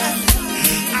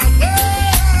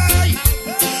away?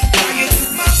 Why you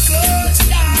took my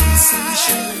sunshine?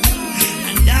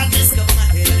 And darkness covered my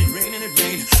head and it rained and it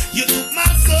rained. You took my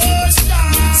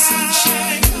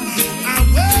sunshine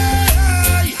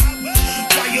away.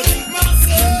 Why you took my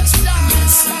sunshine?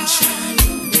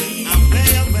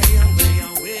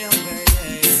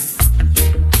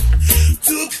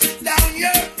 Took down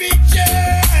your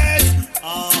pictures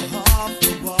off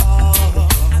the wall.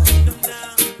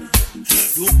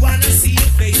 Don't wanna see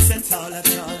your face at all.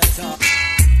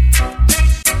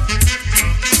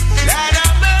 Lord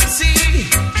have mercy.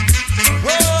 Oh,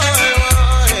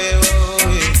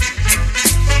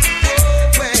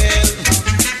 well.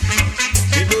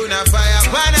 We burn a fire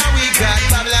upon a week at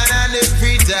Babylon and the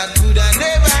free that could have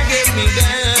never get me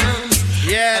down.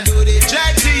 Yeah. I know they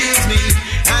tried to use me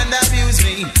and abuse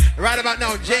me. Right about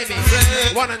now, Jamie,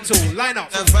 1 and 2, line up.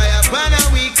 A fire upon a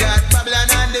week at Babylon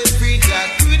and the free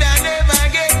that could have never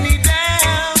get me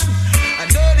down. I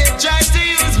know they tried to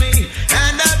use me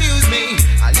and abuse me.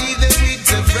 I leave them with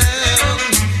the frown.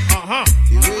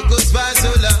 The work goes for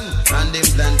so long on them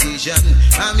plantation,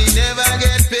 and me never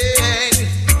get paid.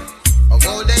 Of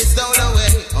all they stole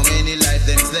away, how many life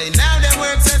them slay. Now them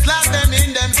works and slap them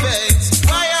in them face.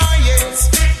 Why are yes,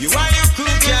 you are your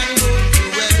crew can go too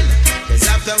well. Cause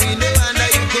after we know under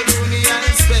you could only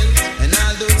and spell. And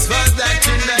all those fun that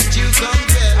you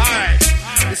compare. Alright,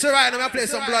 it's alright, I'm gonna play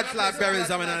some blood clot berries.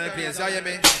 I'm gonna play, you hear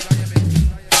me?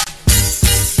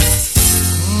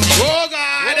 Oh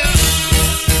God!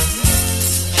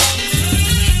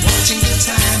 Watching the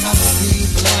time how the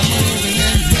people are moving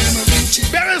and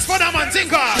memory. Berries for them and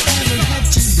think of.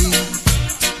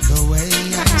 The way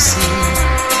I see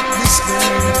this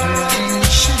world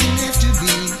shouldn't have to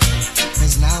be.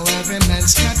 Cause now every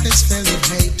man's got this filled with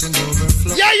hate and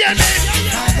overflow. Yeah, man.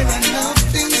 Father, I love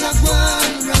things that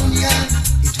one around ya.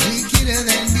 It's wickeder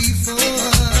than before.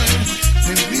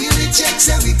 We really check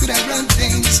so we could have run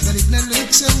things, but it don't look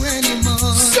so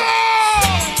anymore. So!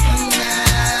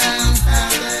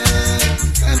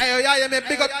 Hey, yeah, man,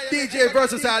 big up DJ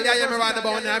Versatile. Yeah, me right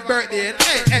about my birthday.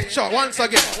 Hey, sure, once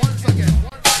again.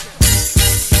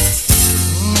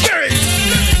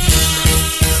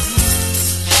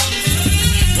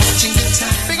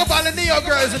 Big up all the Neo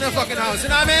girls in the fucking house, you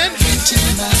know what I mean?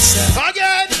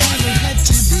 Again!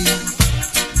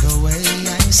 The way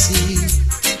I see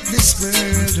this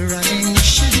world running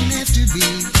shouldn't have to be.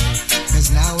 Cause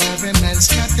now every man's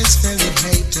got this fairy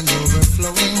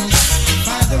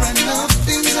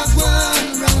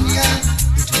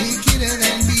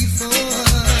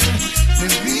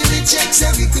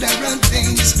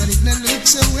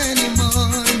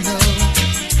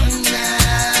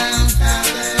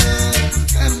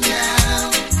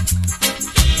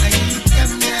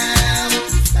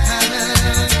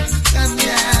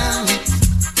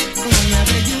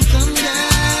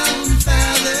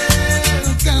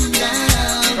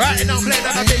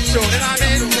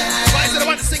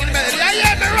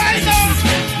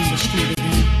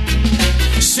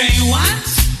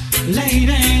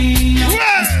lady,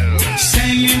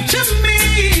 saying to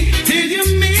me, did you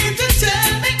mean to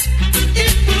tell me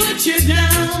it put you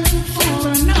down for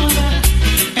another?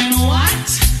 And what,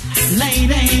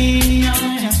 lady,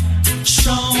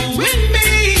 showing me,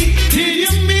 did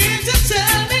you mean to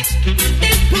tell me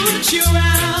it put you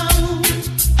out?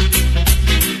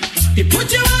 It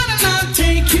put you out and I'll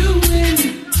take you in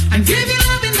and give you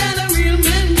loving that a real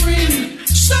man bring.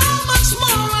 So much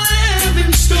more I have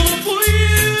in store for you.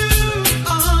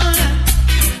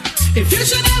 If you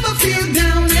should ever feel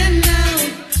down and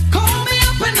out, call me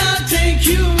up and I'll take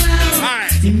you out.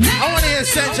 Alright, I want to hear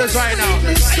Sanchez right now.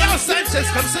 Yo, Sanchez,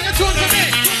 come sing a tune for me.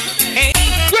 Hey,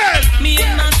 me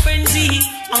and my friend Z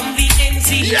on the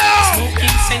NZ.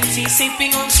 Smoking Sensi,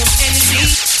 sipping on some NZ.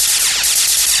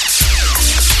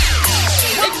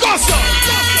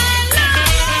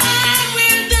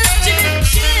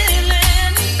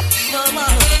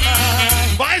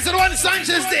 Why is it one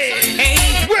Sanchez Day? Hey,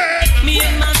 me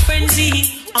and my friend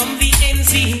Z on the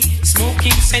NZ,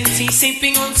 smoking Sensi,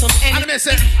 sipping on some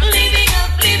NZ. Living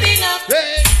up,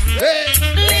 hey, hey.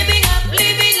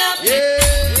 living up, yeah.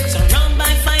 Surrounded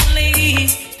by fine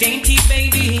ladies, dainty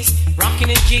babies, rocking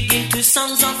and jigging to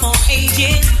songs of all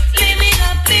ages. Living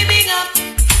up, living up.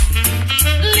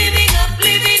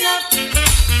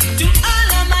 To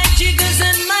all of my jiggers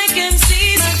and my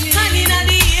MCs, honey, not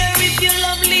the air if you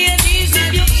love ladies.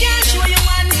 If you can't show you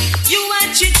one, you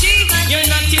want chichi. You're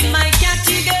not in my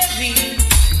category.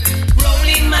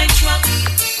 Rolling my truck,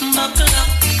 buckle up.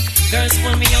 Girls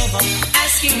pull me over,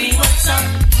 asking me what's up.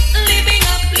 Living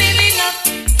up.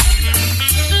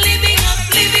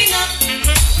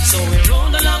 So we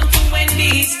rolled along to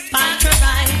Wendy's, parked her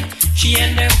ride. She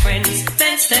and her friends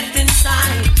then stepped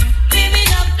inside. Living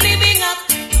up.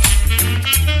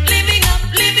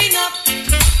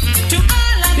 To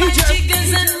all of my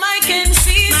jiggers and my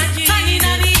MCs, honey,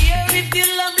 not here if you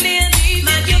love ladies.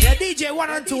 Yeah, DJ 1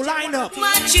 and 2 line up.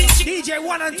 DJ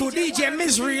 1 and 2, DJ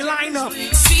Misery line up.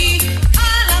 See,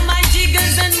 all of my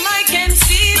jiggers and my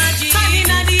MCs, honey,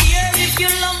 not here if you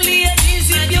love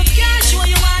ladies. If you can't show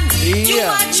you one, you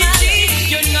want chichi.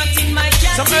 You're not in my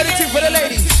category. Some editing for the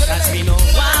ladies. That's me no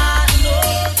one,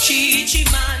 no chichi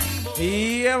man.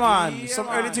 Yeah, man. Some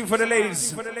early thing for the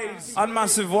ladies. And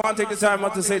Massive, want to take the time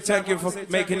out to say thank you for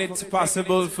making it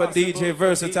possible for DJ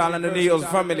Versatile and the Neos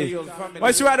family.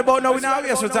 What's right about now? We now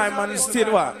have some time, man.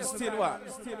 Still what?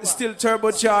 Still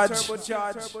Turbocharge.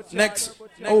 Next.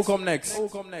 Who come next?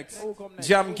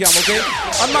 Jam Cam, okay?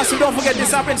 And Massive, don't forget,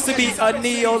 this happens to be a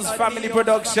Neos family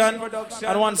production.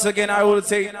 And once again, I will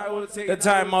take the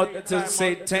time out to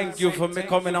say thank you for me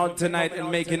coming out tonight and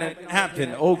making it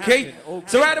happen, okay?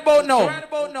 So right about now.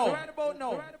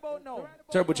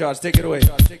 Turbocharge, take it away.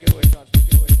 Well,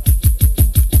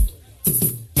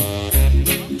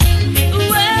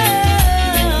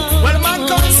 the man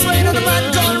can't sway, the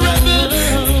man can't rebel.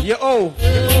 Yo,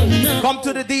 come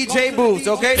to the DJ booth,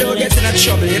 okay? Don't get in that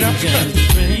trouble, you know?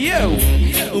 Yo.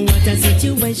 What a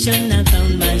situation I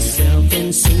found myself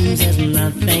in. Seems there's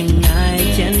nothing I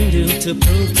can do to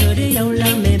prove to the old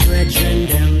me brethren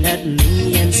them that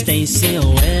me and Stacy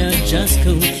we're just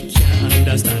cool. Can't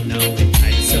understand now.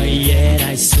 So yet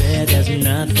I swear there's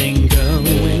nothing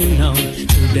going on.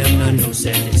 To them I know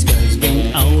said this girl's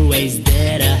been always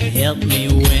there to help me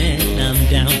when I'm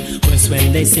down. Worse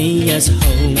when they see us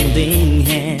holding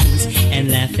hands and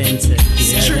laughing together.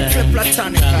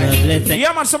 Probably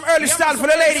yeah, man, some early style for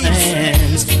the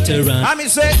ladies. To run I mean,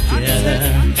 say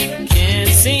can't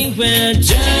see we're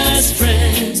just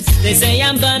friends. They say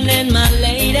I'm burning my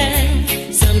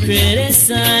lady. Some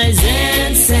criticize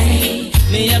and say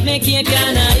me have me cake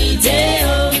and I eat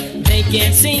it. They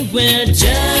can't see we're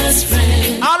just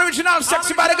friends. All original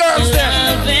sexy by the girls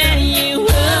there. You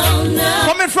will know.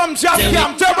 Coming from Jam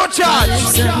Cam,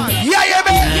 Turbocharge. Yeah,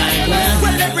 baby.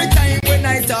 Well, every time when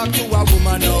I talk to a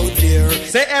woman out there,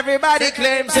 say everybody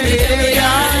claims to be the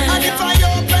guy. And if I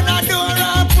open a door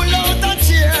and pull out a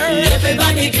chair,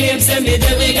 everybody claims to be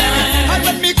the guy. And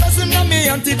when me cousin and me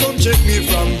auntie come check me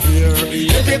from here,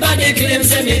 everybody claims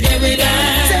to be the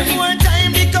guy. Say more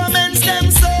time the comments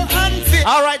them so unfair.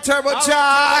 All right,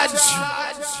 Turbocharge.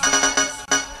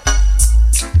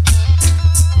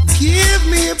 Give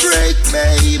me a break,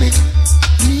 baby.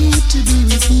 Need to be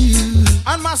with you.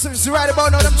 And Massive is right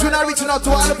about now. Them tune are reaching out to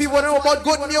all the people who know about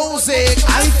good music.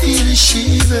 I feel a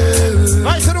shiver.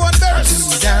 Right to the one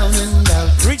verse. Down and out.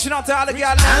 Reaching out to all the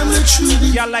y'all. I'm a true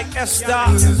y'all like Esther.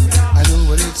 I know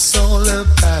what it's all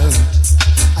about.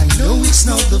 I know it's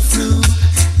not the flu.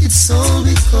 It's all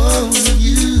because of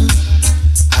you.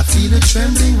 I feel a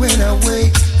trembling when I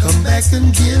wake. Come back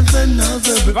and give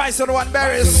another. Right to the one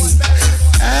berries.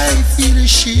 I feel a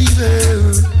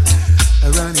shiver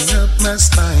running up my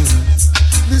spine.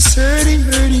 This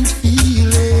hurting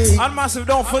feeling. And Massive,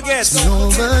 don't forget,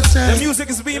 the music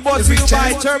is being brought to you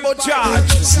by Turbocharge,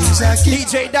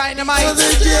 DJ Dynamite.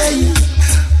 Other day,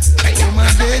 oh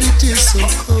my bed, it is so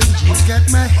cold. You got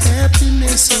my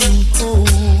happiness on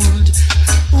hold.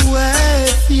 Why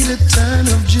I feel a ton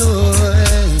of joy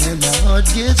and my heart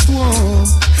gets warm.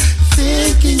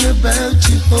 Thinking about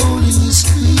you, holding you,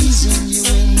 squeezing you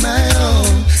in my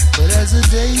arms. But as the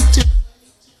day to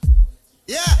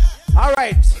All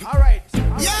right. All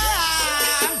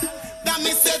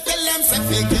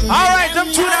right, them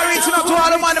two are reaching out to all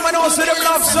the man. Them know so them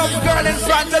love some girl in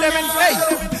front of them and hey.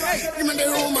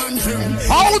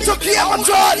 How to keep a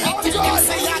John?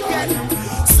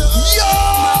 Yo!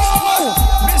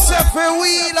 Mr.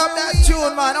 We love that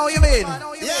tune, man. How you mean?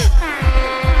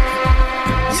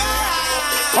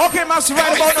 Okay, Master,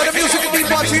 right about now the music will be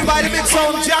brought to you by the Big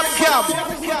Sound Jam Camp.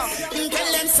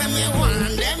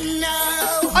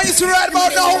 I used to write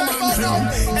about now.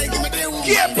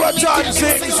 Get but on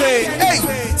say, hey.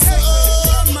 So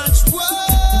much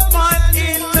woman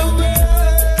in the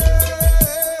world.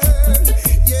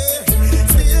 Yeah,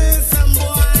 still some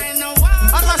boy no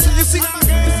one. And Master,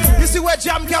 you see where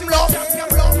Jam Camp love?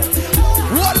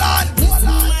 Hold on.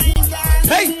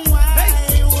 Hey.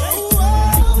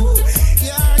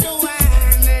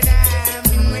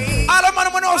 All the man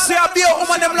when say I be a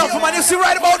woman them love, man. You see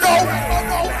right about now.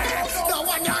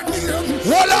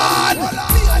 Hold on!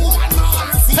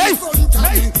 Hey!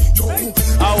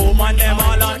 A woman them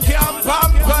all on camp for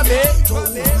me.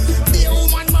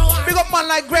 Big up man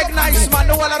like Greg Nice, man.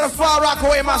 The one of the Far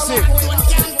Rockaway Massive.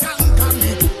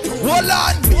 Hold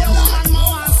on!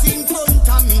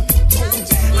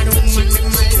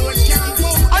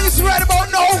 Are you see right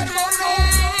about now?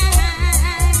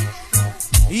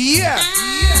 Yeah.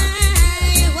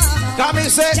 Come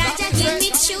and say.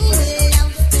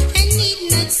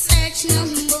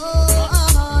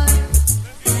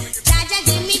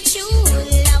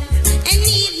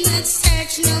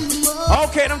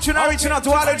 Okay, I'm trying to reach out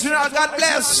to all the children. God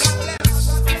bless.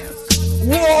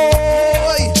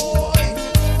 Whoa!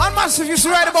 I'm Massive, you see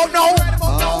right about now.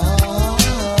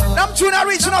 I'm trying to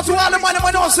reach out to all the money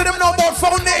when I see them know about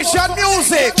Foundation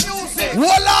Music.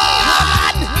 Hold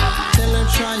on! Tell her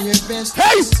try your best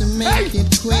to make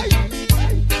it quick.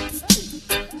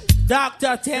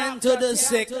 Dr. 10 to the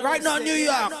sick. Right now, New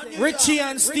York, Richie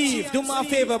and Steve, do me a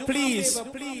favor, please.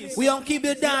 We don't keep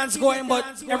the dance going, but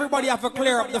everybody have to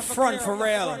clear up the front for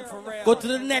real. Go to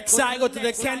the next side, go to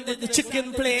the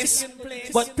chicken place.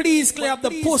 But please clear up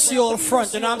the pussy all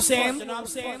front, you know what I'm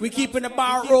saying? We keeping the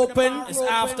bar open. It's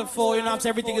after 4, you know what I'm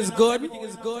saying? Everything is good.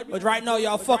 But right now,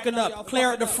 y'all fucking up.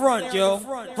 Clear up the front, yo.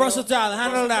 Versatile,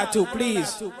 handle that too,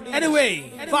 please.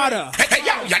 Anyway, Father.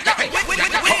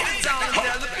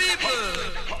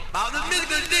 All the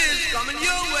musical discs coming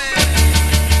your way.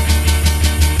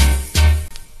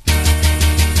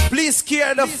 Please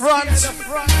clear the front.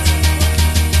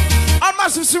 I'm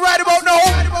Massive, see right about now.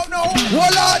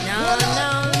 Hold on.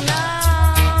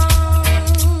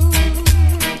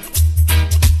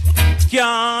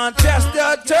 Can't test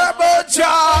the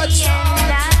turbocharge.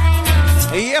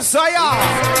 Yes, I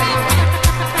am.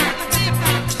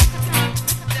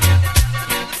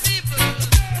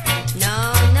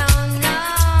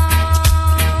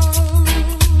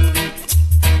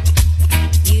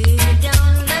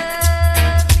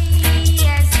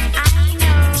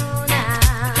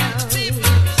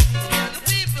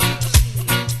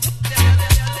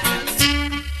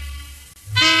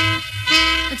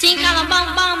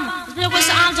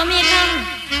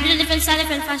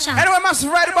 Different fashion. Anyway, Master,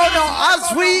 right about now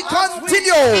as we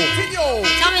continue.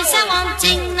 Tell me say one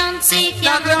thing, Nancy, if you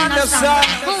understand.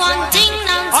 One thing,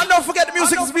 Nancy. And don't forget the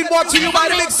music is being brought to you by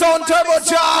the Big Sound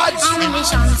Turbocharge.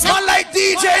 Man like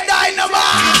DJ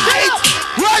Dynamite.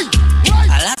 Right. A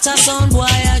lot of sound boy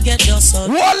I get just on.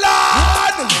 Hold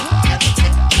on.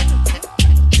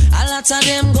 A lot of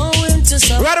them going to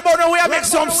some. Right about now we have make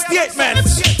some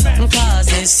statements. Cause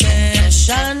this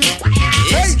session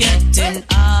is getting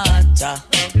hotter.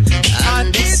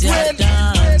 And this your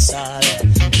dancer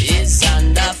is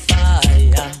under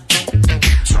fire.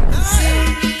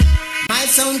 My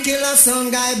sound killer,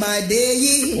 sound guy by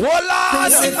day. Hold on.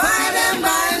 Crucify them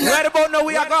by night. Right about now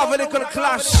we are going to have a little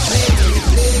clash.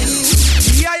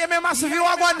 Yeah, you Massive, you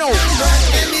are going now. And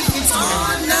if it's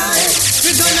all night,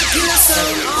 we're gonna kill a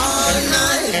sound all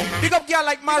night. Big up girl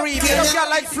like Marie, big up girl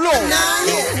like Flo. Are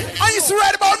you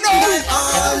right about now?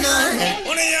 All night.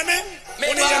 Wanna hear me?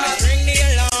 Ring the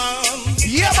alarm.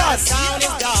 Yeah, man.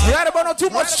 Right about now, too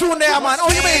much tune there, man.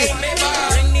 Oh, you mean?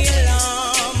 Ring the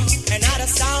alarm. Another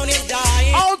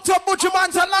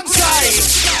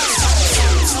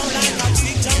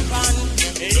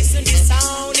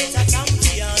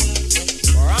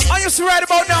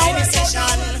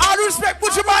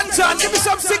Nation, give me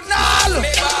some signal.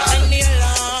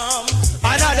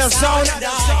 Another sound.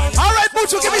 All right,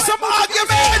 Buchu, give me some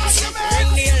arguments.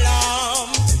 Ring the alarm.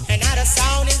 Another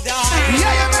sound is done.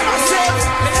 Yeah,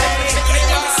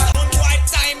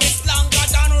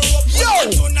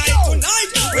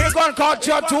 we're gonna cut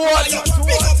your toes.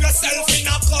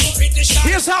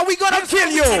 Here's how we gonna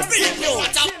kill you.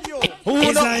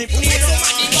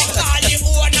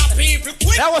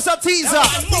 That was a teaser.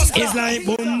 It's like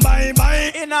boom, bye,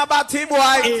 bye. In a batty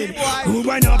boy. Who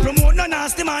wanna not promote no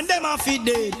nasty man, them a feed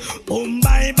dead. Boom,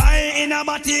 bye, bye. In a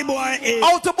batty boy.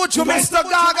 Out to put you, Mr.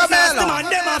 Gargamel. Nasty man,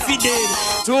 them a feed dead.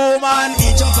 2 man.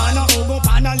 Each up and a hug up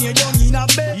and a lay down in a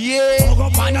bed. Yeah. Hug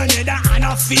up and a leather and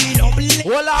a feel up.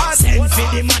 Hold on. Send for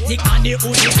the matic and the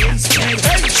hoodie instead.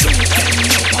 Shoot them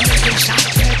up and make them shot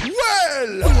dead.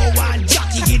 Well. Who want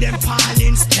Jackie, give them Paul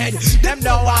instead. Them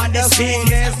don't want the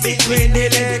sweetness between the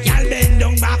legs. Y'all bend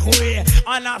down back way.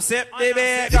 And upset the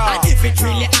bed. And if it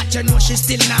really hot, you know she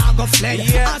still not go fled.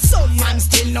 Yeah. And some man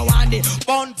still no want it.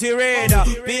 Bounty raider.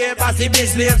 Be a batty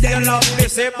business. Them love me.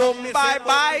 Say boom, bye,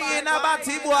 bye. In a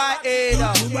batty boy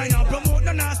head. Who wanna promote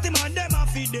the nasty man, them a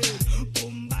feed it.